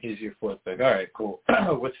fourth pick. He's your fourth pick. All right, cool.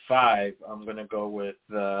 With 5, I'm going to go with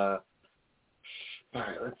all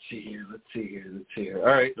right, let's see here. All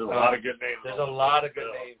right. There's a lot of good names. There's a lot of good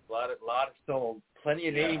names. A lot of still plenty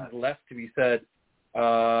of names left to be said.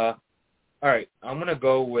 All right. I'm going to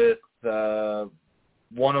go with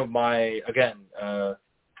one of my, again, I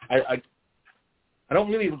don't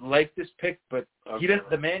really like this pick, but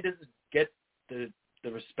the man doesn't get the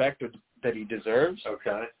respect that he deserves.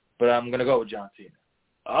 Okay. But I'm going to go with John Cena.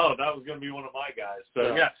 Oh, that was going to be one of my guys.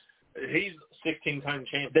 So, he's 16-time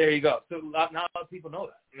champion. There you go. So not a lot of people know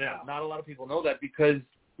that. Yeah. Not a lot of people know that because,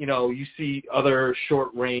 you see other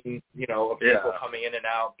short reign, of people coming in and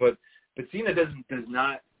out. But Cena does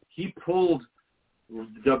not. He pulled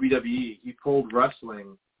WWE. He pulled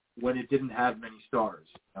wrestling when it didn't have many stars.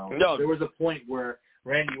 No. There was a point where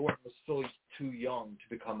Randy Orton was still too young to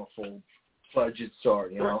become a full-fledged star,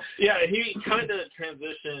 Yeah, he kind of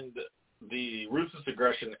transitioned the Ruthless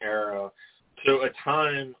Aggression era to a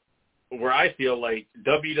time where I feel like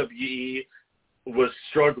WWE was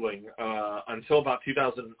struggling until about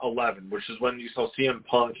 2011, which is when you saw CM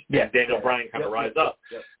Punk and Daniel Bryan kind of rise up.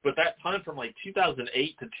 Yep. But that time from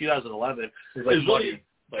 2008 to 2011 is really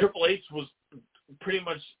Triple H was pretty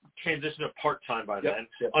much transitioned to part-time by then.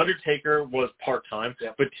 Yep. Undertaker was part-time.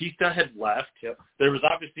 Yep. Batista had left. Yep. There was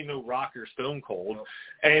obviously no Rock or Stone Cold. Yep.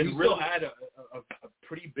 And we still had a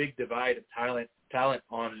pretty big divide of talent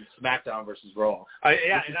on SmackDown versus Raw. Which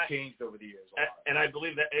has changed over the years a lot. And I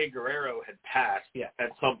believe that Eddie Guerrero had passed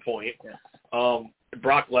at some point. Yeah.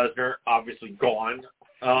 Brock Lesnar, obviously gone.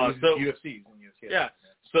 UFC. Yeah.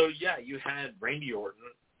 So, you had Randy Orton.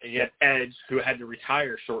 And you had Edge, who had to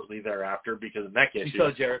retire shortly thereafter because of neck issues. You saw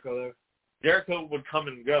Jericho there? Jericho would come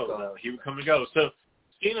and go, though. He would come and go. So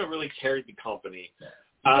Cena really carried the company.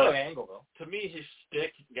 Angle, though. To me, his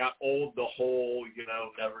shtick got old, the whole,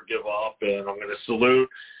 never give up, and I'm going to salute.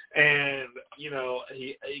 And,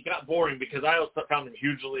 he got boring because I also found him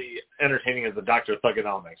hugely entertaining as a Dr.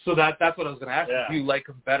 Thugonomics. So that's what I was going to ask you. Do you like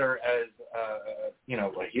him better as,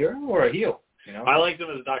 a hero or a heel? I liked him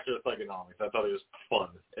as Dr. Thugonomics. I thought he was fun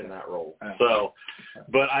in that role. So,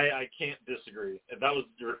 but I can't disagree. That was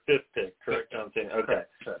your fifth pick, correct, John? Okay.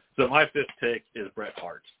 So my fifth pick is Bret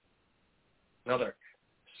Hart. Another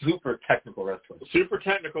super technical wrestler.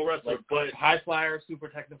 But high flyer, super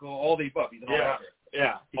technical, all the above. He's an all-rounder.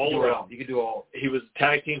 Yeah, all around. He could do all. He was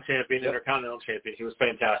tag team champion, Intercontinental champion. He was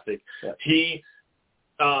fantastic. Yep.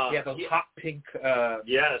 Those hot pink.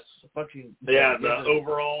 Yes. The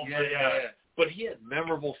overall. Yeah. But he had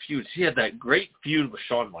memorable feuds. He had that great feud with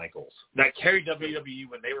Shawn Michaels that carried WWE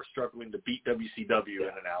when they were struggling to beat WCW in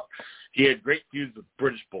and out. He had great feuds with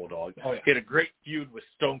British Bulldog. Oh, yeah. He had a great feud with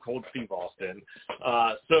Stone Cold Steve Austin.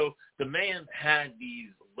 So the man had these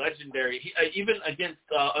legendary, even against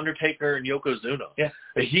Undertaker and Yokozuna. Yeah.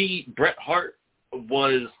 Bret Hart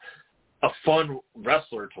was a fun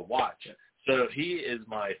wrestler to watch. So he is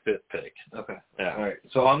my 5th pick. Okay. Yeah. All right.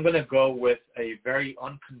 So I'm going to go with a very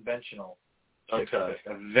unconventional pick. A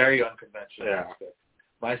very unconventional pick.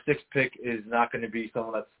 My 6th pick is not going to be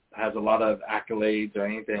someone that has a lot of accolades or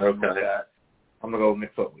anything like that. I'm going to go with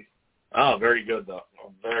Mick Foley. Oh, very good, though.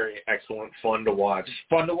 Very excellent. Fun to watch.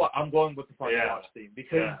 Fun to watch. I'm going with the fun to watch theme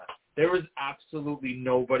because there was absolutely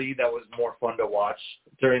nobody that was more fun to watch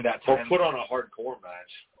during that time. Or put on a hardcore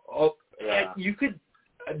match. Oh, yeah. You could.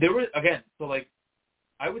 There was, again, so like,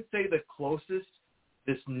 I would say the closest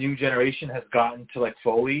this new generation has gotten to like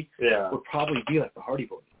Foley would probably be like the Hardy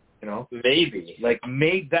Boys. You know, maybe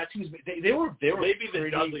that team's they were maybe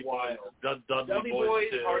the Dudley wild. Dudley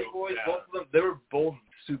Boys, too. Hardy Boys, both of them, they were both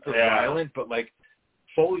super violent, but like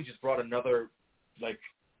Foley just brought another like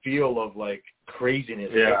feel of like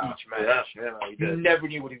craziness to each match. You never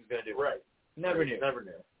knew what he was going to do. Right. Never knew.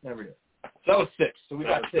 So that was 6. So we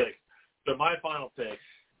got 6. So my final pick,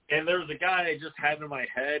 and there was a guy I just had in my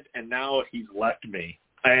head, and now he's left me,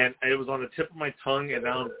 and it was on the tip of my tongue, and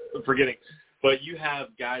now I'm forgetting. But you have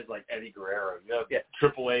guys like Eddie Guerrero, you have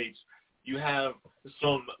Triple H, you have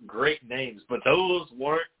some great names, but those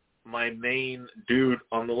weren't my main dude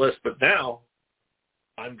on the list. But now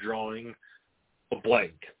I'm drawing a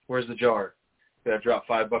blank. Where's the jar? Did I drop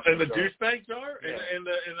 $5 in the douchebag jar? Yeah. In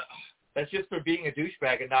the That's just for being a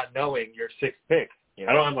douchebag and not knowing your 6th pick. You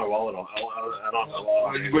know? I don't have my wallet on. I don't have my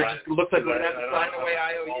wallet. It looks like we're going to have to sign away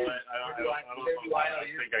IOU. I don't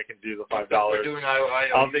think I can do the $5. We're doing IOU. I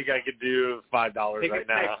don't think I can do $5 right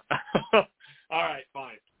now. All right,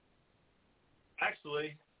 fine.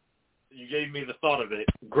 Actually, you gave me the thought of it.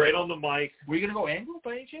 Great on the mic. Were you going to go Angle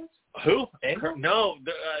by any chance? Who? Angle? No,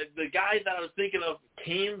 the guy that I was thinking of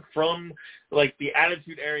came from like the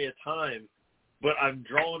Attitude Era time. But I'm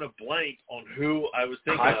drawing a blank on who I was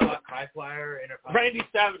thinking of. High flyer, Randy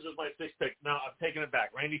Savage was my 6th pick. No, I'm taking it back.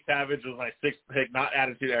 Randy Savage was my 6th pick, not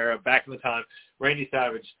Attitude Era, back in the time. Randy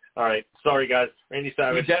Savage. All right. Sorry, guys. Randy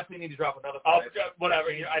Savage. You definitely need to drop another 5. Whatever.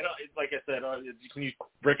 I don't. Like I said, can you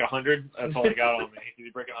break 100? That's all I got on me. Can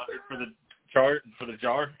you break 100 for the chart, for the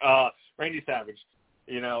jar? Randy Savage.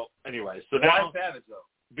 You know, anyway. So why Savage, though?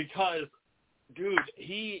 Because... Dude,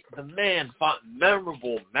 the man fought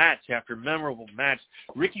memorable match after memorable match.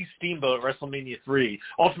 Ricky Steamboat at WrestleMania 3,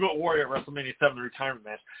 Ultimate Warrior at WrestleMania 7, the retirement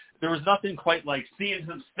match. There was nothing quite like seeing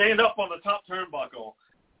him stand up on the top turnbuckle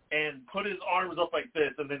and put his arms up like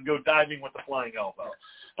this and then go diving with the flying elbow.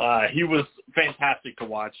 He was fantastic to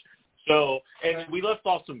watch. So, and we left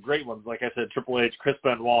off some great ones, like I said, Triple H, Chris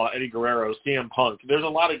Benoit, Eddie Guerrero, CM Punk. There's a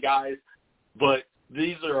lot of guys, but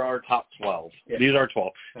these are our top 12. Yeah. These are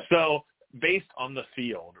 12. So, based on the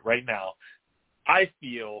field right now, I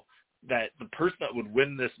feel that the person that would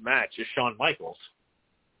win this match is Shawn Michaels.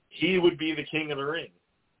 He would be the king of the ring.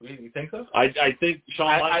 You think so? I think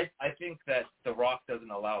Shawn Michaels. I think that The Rock doesn't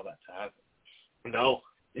allow that to happen. No.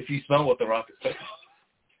 If you smell what The Rock is cooking.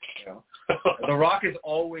 You know? The Rock is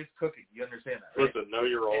always cooking. You understand that, right? Listen, know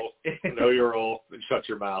your role. Know your role and shut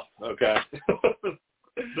your mouth, okay?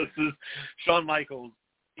 This is Shawn Michaels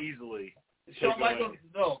easily. Shawn Michaels,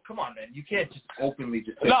 no, come on, man. You can't just openly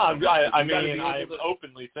just say I'm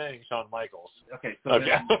openly saying Shawn Michaels. Okay, so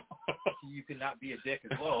then you cannot be a dick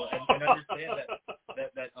as well and understand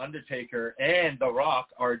that Undertaker and The Rock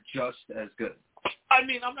are just as good. I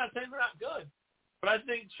mean, I'm not saying they're not good, but I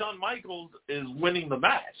think Shawn Michaels is winning the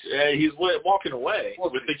match. He's walking away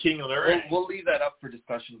with the king of the ring. We'll leave that up for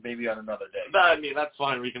discussion maybe on another day. I mean, that's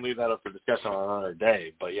fine. We can leave that up for discussion on another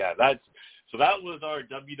day. But, yeah, so that was our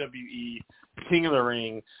WWE King of the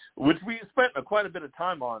Ring, which we spent quite a bit of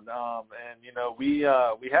time on. And, you know, we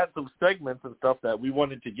had some segments and stuff that we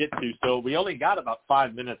wanted to get to, so we only got about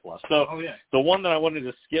 5 minutes left. So the one that I wanted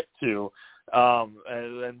to skip to,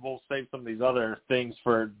 and we'll save some of these other things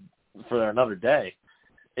for another day,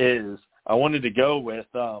 is I wanted to go with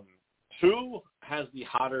who has the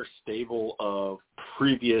hotter stable of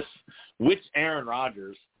which Aaron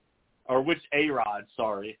Rodgers, or which A-Rod,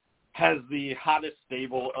 sorry, has the hottest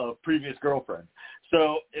stable of previous girlfriends.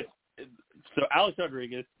 So Alex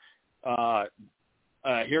Rodriguez,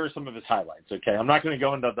 here are some of his highlights, okay? I'm not going to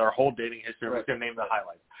go into their whole dating history. I'm just going to name the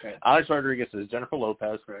highlights. Okay. Alex Rodriguez is Jennifer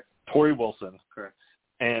Lopez, correct. Tori Wilson, correct,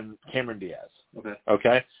 and Cameron Diaz.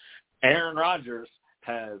 Okay? Aaron Rodgers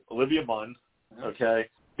has Olivia Munn, okay,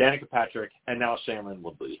 Danica Patrick, and now Sharon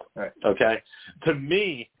Woodley. Right. Okay? To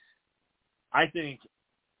me, I think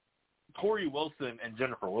Tori Wilson and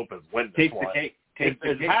Jennifer Lopez win this one. It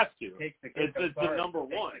has to. It's the number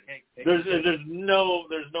one. There's no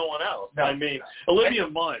one else. No, I mean, Olivia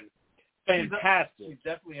Munn, fantastic. She's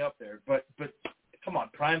definitely up there. But come on,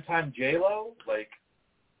 primetime J-Lo, like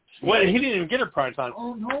Well, he didn't even get her prime time.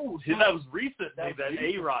 Oh, no. That was recent, that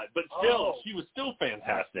A-Rod. But still, she was still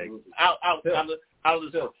fantastic. Out of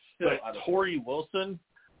this. But Tori Wilson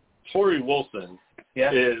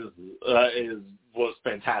was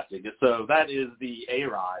fantastic. So that is the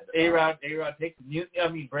A-Rod. A-Rod takes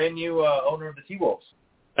brand new owner of the T-Wolves.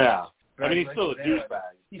 Yeah. I mean, he's still a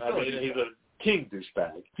douchebag. He's a king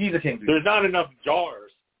douchebag. He's a king douchebag. There's not enough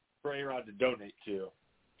jars for A-Rod to donate to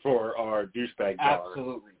for our douchebag jar.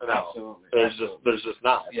 Absolutely. No, Absolutely. There's just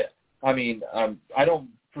not. Yeah. I mean, I don't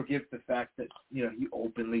forgive the fact that, he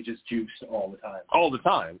openly just jukes all the time. All the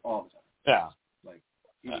time. Yeah. Like,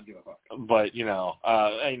 he didn't give a fuck. But,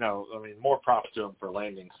 more props to him for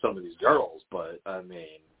landing some of these girls, but,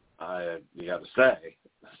 you got to say.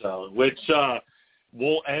 So, which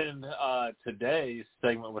we'll end today's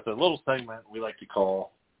segment with a little segment we like to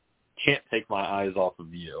call Can't Take My Eyes Off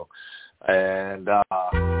of You. And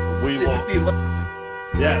we will...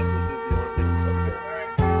 Yes, this is the Olympics.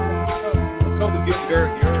 Let's go with your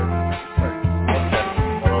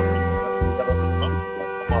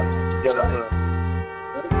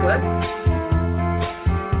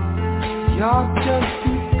You're just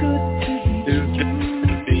too good to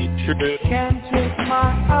be true. Can't take my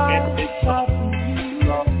eyes off of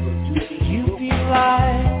you. You be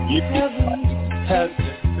like heaven's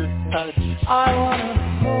touch. I wanna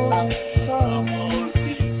hold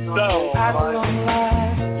so at long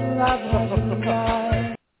last.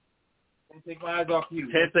 Can't take my eyes off you.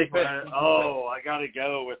 Can't take my eyes. Oh, I got to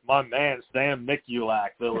go with my man, Sam Mikulak,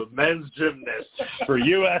 the men's gymnast for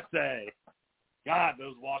USA. God,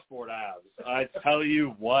 those washboard abs. I tell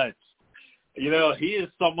you what. He is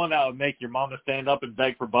someone that would make your mama stand up and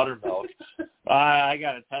beg for buttermilk. I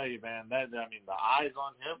got to tell you, man, the eyes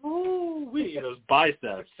on him, those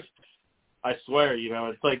biceps. I swear,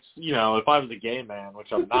 it's like, if I was a gay man,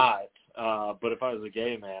 which I'm not, but if I was a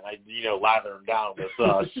gay man, I'd, lather him down with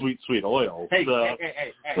sweet, sweet oil. Hey.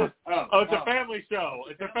 It's a family show.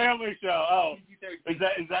 It's a family show. Oh, is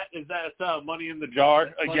that Money in the Jar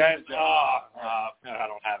again? I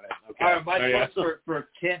don't have it. Okay. All right, my choice for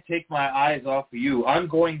Can't Take My Eyes Off of You. I'm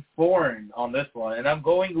going foreign on this one, and I'm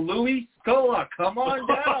going Louis Scola. Come on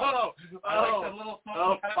down. I like the little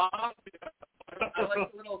I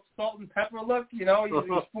like the little salt and pepper look. He's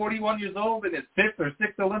 41 years old in his 5th or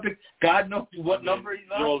 6th Olympics. God knows what number he's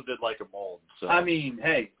on. Girls did like a mold. So.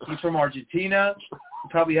 Hey, he's from Argentina. He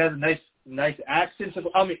probably has a nice accent.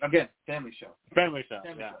 Again, family show. Family show.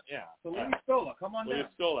 Yeah. So Louis Scola, come on down. Louis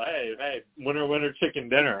Scola, hey, winner, chicken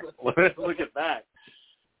dinner. Look at that.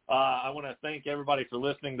 I want to thank everybody for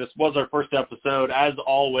listening. This was our first episode. As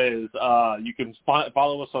always, you can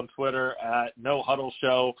follow us on Twitter at No Huddle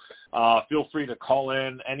Show. Feel free to call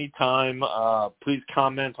in anytime. Please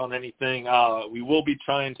comment on anything. We will be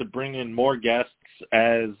trying to bring in more guests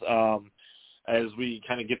as we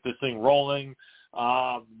kind of get this thing rolling.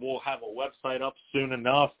 We'll have a website up soon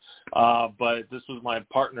enough. But this was my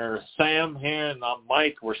partner, Sam, here, and I'm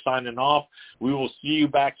Mike. We're signing off. We will see you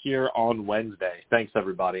back here on Wednesday. Thanks,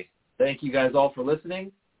 everybody. Thank you guys all for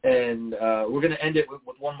listening. And we're going to end it with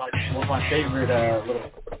one of my favorite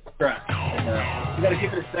little tracks. And you got to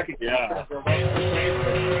give it a second. Yeah.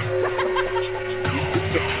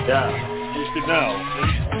 Yeah. You should know.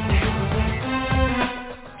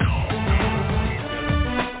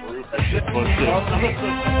 We'll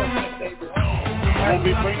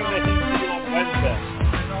be bringing the heat to you on Wednesday.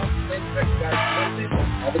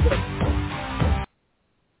 Have a good one.